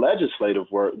in legislative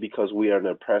work because we are an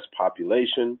oppressed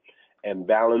population and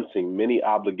balancing many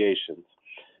obligations.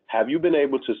 Have you been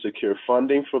able to secure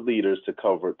funding for leaders to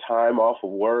cover time off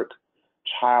of work,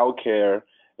 child care,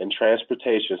 and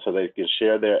transportation so they can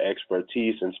share their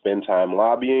expertise and spend time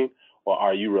lobbying, or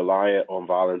are you reliant on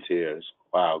volunteers?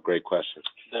 Wow, great question.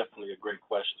 Definitely a great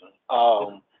question.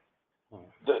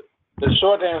 The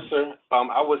short answer,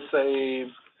 I would say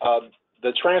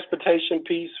the transportation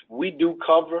piece we do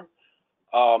cover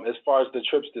as far as the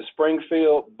trips to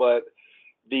Springfield, but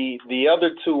the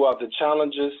other two are the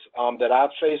challenges that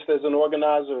I've faced as an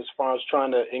organizer as far as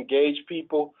trying to engage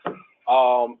people,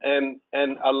 and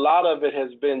a lot of it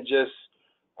has been just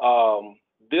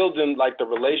building like the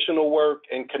relational work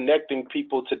and connecting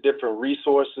people to different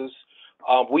resources.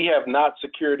 We have not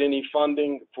secured any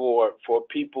funding for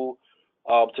people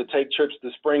to take trips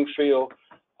to Springfield,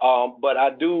 but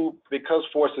I do, because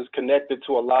Force is connected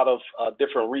to a lot of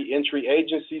different reentry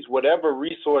agencies, whatever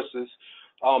resources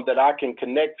that I can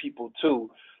connect people to,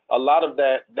 a lot of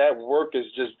that work is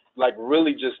just like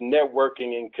really just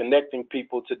networking and connecting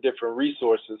people to different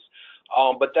resources.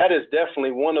 But that is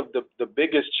definitely one of the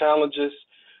biggest challenges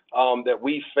that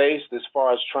we faced as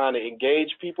far as trying to engage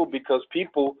people, because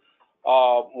people,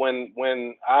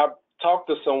 when I talk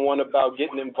to someone about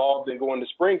getting involved and going to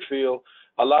Springfield,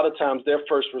 a lot of times their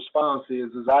first response is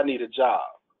I need a job.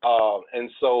 And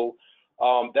so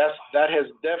that has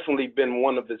definitely been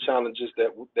one of the challenges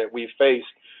that we faced.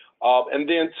 And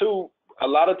then two, a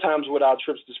lot of times with our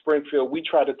trips to Springfield, we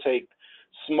try to take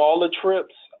smaller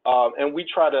trips and we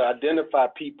try to identify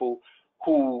people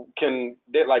who can,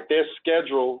 like their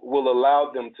schedule will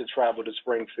allow them to travel to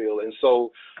Springfield. And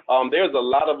so there's a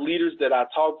lot of leaders that I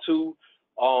talk to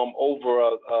over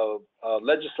a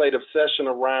legislative session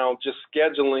around just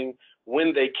scheduling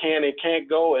when they can and can't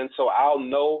go. And so I'll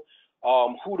know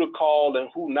who to call and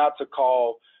who not to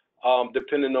call,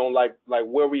 depending on like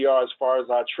where we are as far as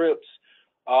our trips.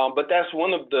 But that's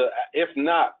one of the, if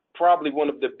not probably one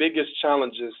of the biggest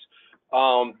challenges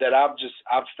that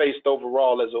I've faced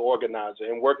overall as an organizer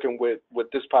and working with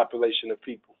this population of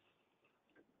people.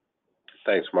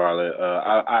 Thanks, Marlon.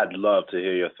 I'd love to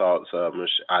hear your thoughts,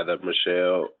 either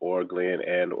Michelle or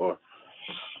Glenn or.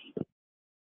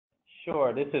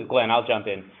 Sure, this is Glenn. I'll jump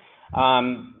in.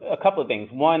 A couple of things.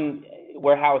 One,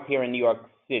 we're housed here in New York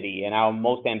City, and our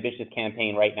most ambitious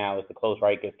campaign right now is the Close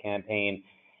Rikers campaign.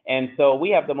 And so we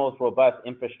have the most robust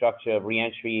infrastructure of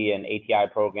reentry and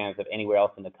ATI programs of anywhere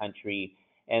else in the country.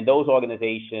 And those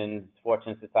organizations,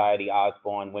 Fortune Society,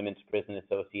 Osborne, Women's Prison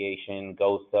Association,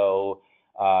 GOSO,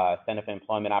 Center for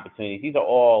Employment Opportunities, these are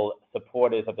all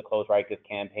supporters of the Close Rikers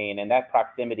campaign, and that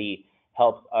proximity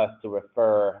helps us to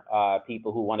refer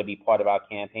people who want to be part of our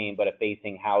campaign but are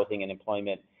facing housing and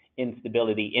employment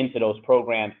instability into those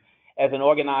programs. As an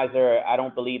organizer, I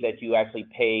don't believe that you actually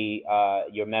pay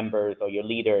your members or your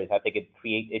leaders. I think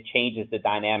it changes the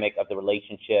dynamic of the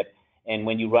relationship, and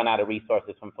when you run out of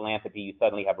resources from philanthropy, you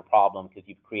suddenly have a problem because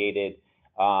you've created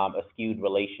a skewed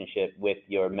relationship with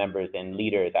your members and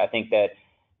leaders. I think that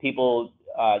people,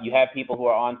 you have people who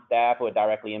are on staff who are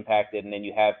directly impacted, and then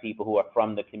you have people who are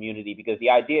from the community, because the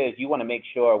idea is you want to make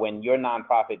sure when your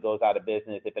nonprofit goes out of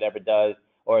business, if it ever does,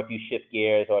 or if you shift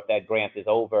gears, or if that grant is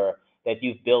over, that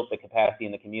you've built the capacity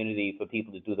in the community for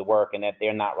people to do the work, and that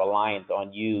they're not reliant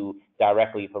on you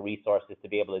directly for resources to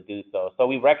be able to do so. So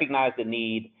we recognize the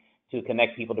need to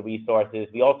connect people to resources.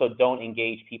 We also don't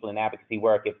engage people in advocacy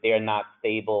work if they're not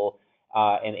stable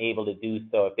and able to do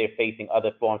so. If they're facing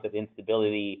other forms of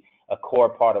instability, a core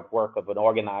part of work of an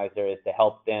organizer is to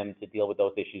help them to deal with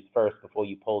those issues first before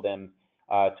you pull them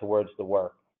towards the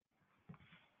work.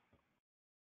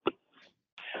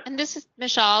 And this is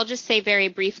Michelle. I'll just say very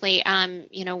briefly,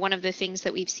 you know, one of the things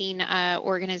that we've seen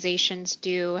organizations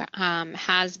do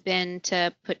has been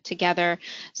to put together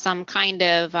some kind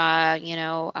of, you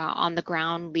know, on the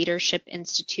ground leadership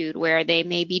institute where they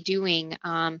may be doing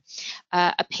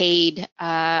a paid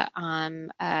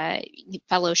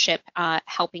fellowship,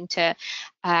 helping to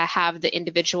have the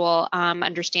individual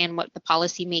understand what the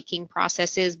policy making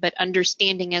process is, but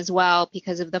understanding as well,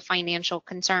 because of the financial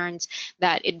concerns,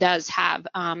 that it does have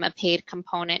a paid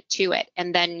component to it.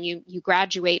 And then you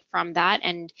graduate from that,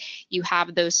 and you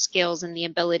have those skills and the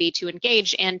ability to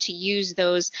engage and to use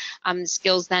those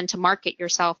skills then to market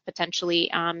yourself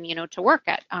potentially, you know, to work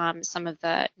at some of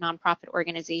the nonprofit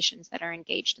organizations that are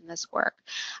engaged in this work.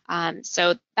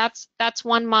 So that's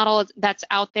one model that's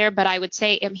out there, but I would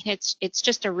say, I mean, it's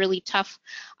just a really tough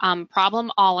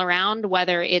problem all around,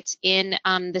 whether it's in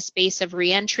the space of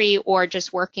reentry or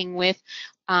just working with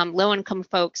low-income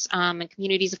folks and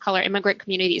communities of color, immigrant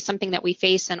communities, something that we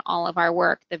face in all of our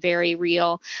work, the very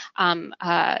real and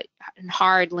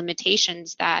hard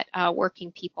limitations that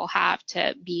working people have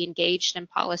to be engaged in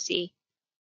policy.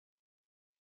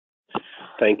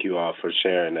 Thank you all for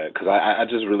sharing that, because I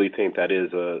just really think that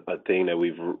is a thing that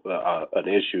we've, an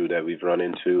issue that we've run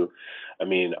into. I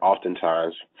mean,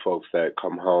 oftentimes folks that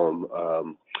come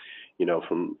home, you know,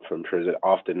 from prison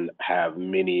often have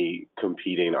many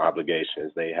competing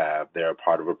obligations. They're a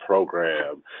part of a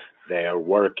program, they're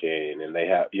working, and they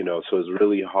have, you know, so it's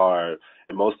really hard.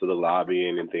 And most of the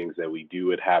lobbying and things that we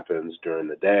do, it happens during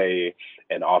the day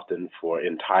and often for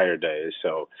entire days.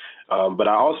 So, but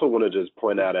I also want to just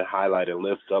point out and highlight and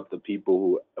lift up the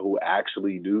people who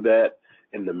actually do that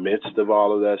in the midst of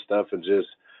all of that stuff, and just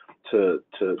to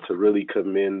really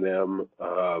commend them,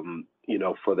 you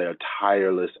know, for their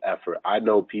tireless effort. I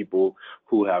know people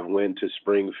who have went to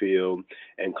Springfield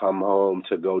and come home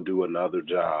to go do another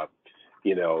job,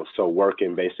 you know, so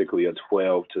working basically a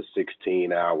 12 to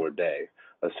 16-hour day,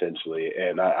 essentially.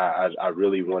 And I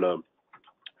really want to,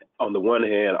 on the one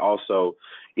hand, also,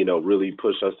 you know, really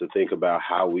push us to think about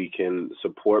how we can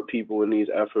support people in these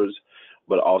efforts,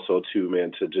 but also too,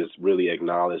 man, to just really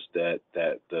acknowledge that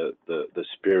the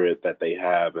spirit that they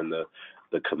have and the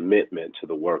commitment to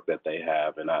the work that they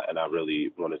have. And I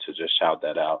really wanted to just shout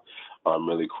that out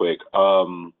really quick.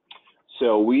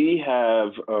 So we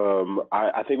have,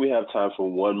 I think we have time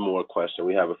for one more question.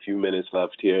 We have a few minutes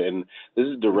left here, and this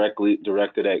is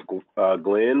directed at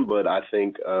Glenn, but I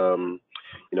think, you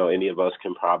know, any of us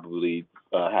can probably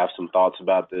have some thoughts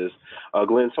about this.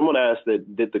 Glenn, someone asked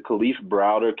that, did the Kalief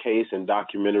Browder case and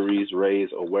documentaries raise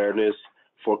awareness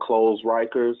for closed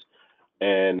Rikers?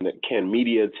 And can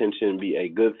media attention be a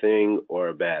good thing or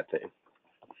a bad thing?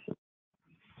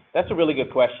 That's a really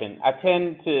good question. I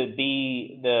tend to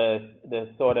be the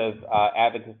sort of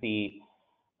advocacy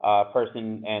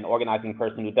person and organizing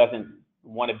person who doesn't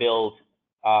want to build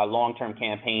long-term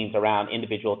campaigns around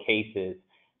individual cases.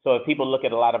 So if people look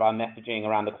at a lot of our messaging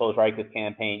around the Close Rikers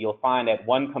campaign, you'll find that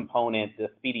one component, the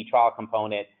speedy trial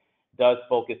component, does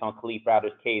focus on Kalief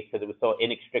Browder's case because it was so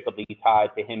inextricably tied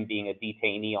to him being a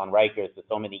detainee on Rikers for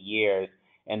so many years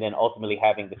and then ultimately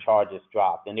having the charges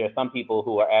dropped. And there are some people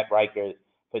who are at Rikers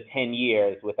for 10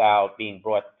 years without being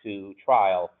brought to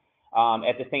trial.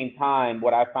 At the same time,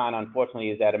 what I find,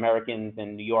 unfortunately, is that Americans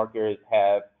and New Yorkers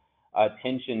have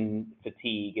attention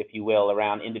fatigue, if you will,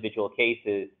 around individual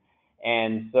cases.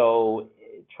 And so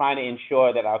trying to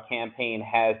ensure that our campaign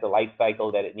has the life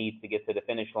cycle that it needs to get to the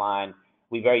finish line,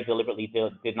 we very deliberately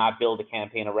did not build a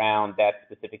campaign around that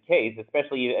specific case,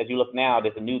 especially as you look now,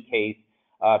 there's a new case,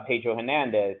 Pedro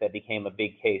Hernandez, that became a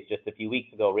big case just a few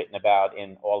weeks ago, written about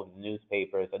in all of the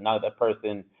newspapers, another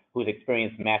person whose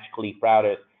experience matched Kalief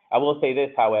Browder's. I will say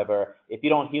this, however, if you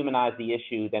don't humanize the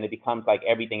issue, then it becomes like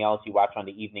everything else you watch on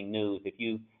the evening news. If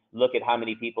you look at how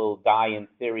many people die in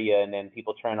Syria and then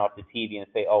people turn off the TV and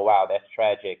say, oh, wow, that's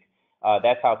tragic.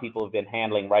 That's how people have been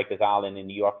handling Rikers Island in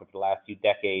New York for the last few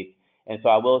decades. And so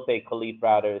I will say Kalief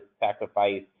Browder's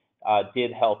sacrifice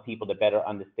did help people to better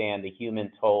understand the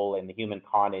human toll and the human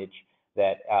carnage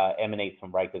that emanates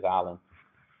from Rikers Island.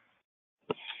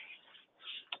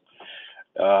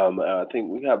 I think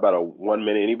we have about 1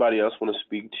 minute. Anybody else want to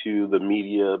speak to the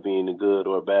media being a good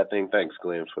or a bad thing? Thanks,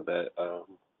 Glenn, for that.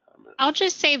 I'll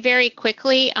just say very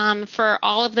quickly, for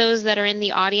all of those that are in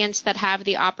the audience that have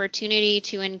the opportunity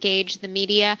to engage the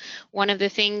media, one of the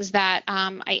things that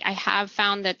I have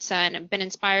found that's been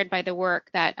inspired by the work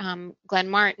that Glenn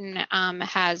Martin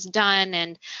has done,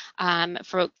 and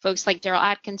for folks like Daryl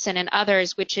Atkinson and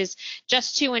others, which is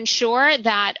just to ensure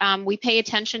that we pay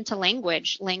attention to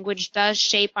language. Language does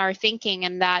shape our thinking,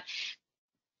 and that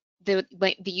the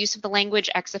use of the language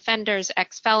ex-offenders,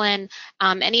 ex-felon,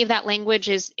 any of that language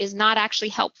is not actually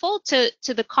helpful to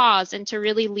the cause, and to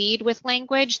really lead with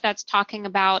language that's talking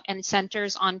about and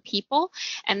centers on people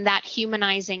and that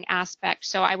humanizing aspect.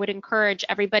 So I would encourage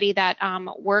everybody that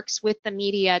works with the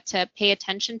media to pay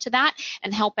attention to that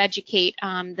and help educate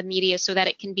the media so that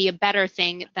it can be a better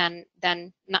thing than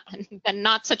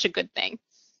not such a good thing.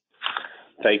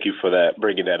 Thank you for that,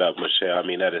 bringing that up, Michelle. I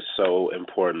mean, that is so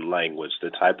important, language,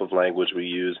 the type of language we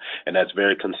use, and that's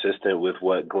very consistent with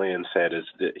what Glenn said, is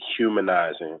the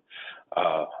humanizing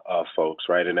folks,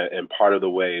 right? And part of the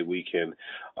way we can,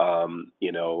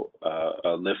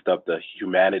 lift up the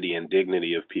humanity and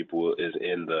dignity of people is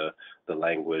in the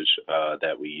language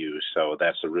that we use. So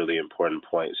that's a really important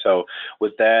point. So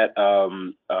with that,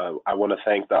 I want to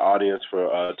thank the audience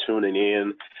for tuning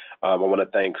in. I want to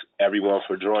thank everyone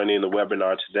for joining the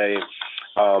webinar today.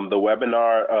 The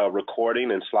webinar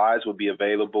recording and slides will be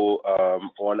available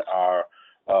on our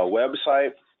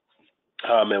website.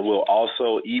 And we'll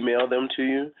also email them to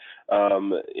you.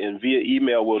 And via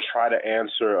email, we'll try to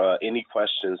answer any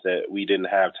questions that we didn't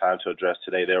have time to address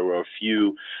today. There were a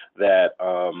few that,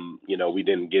 we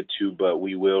didn't get to, but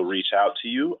we will reach out to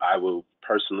you. I will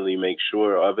personally make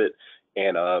sure of it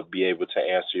and be able to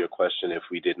answer your question if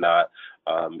we did not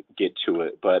get to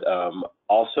it. But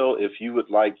also, if you would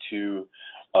like to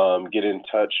get in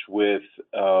touch with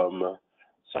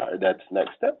that's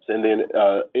next steps. And then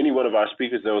any one of our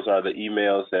speakers, those are the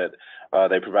emails that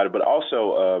they provided. But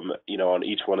also, on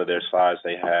each one of their slides,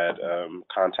 they had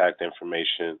contact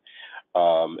information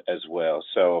as well.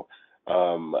 So,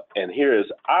 and here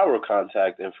is our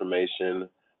contact information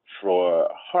for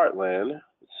Heartland, as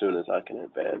soon as I can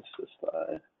advance the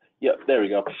slide. Yep, there we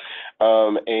go.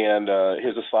 And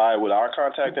here's a slide with our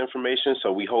contact information.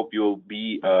 So we hope you'll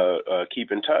be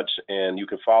keep in touch, and you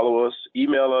can follow us,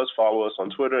 email us, follow us on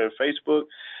Twitter and Facebook.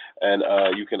 And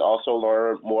you can also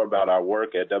learn more about our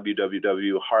work at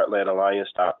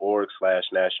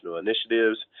www.heartlandalliance.org/national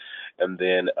initiatives. And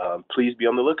then please be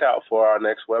on the lookout for our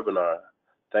next webinar.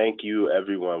 Thank you,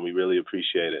 everyone. We really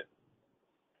appreciate it.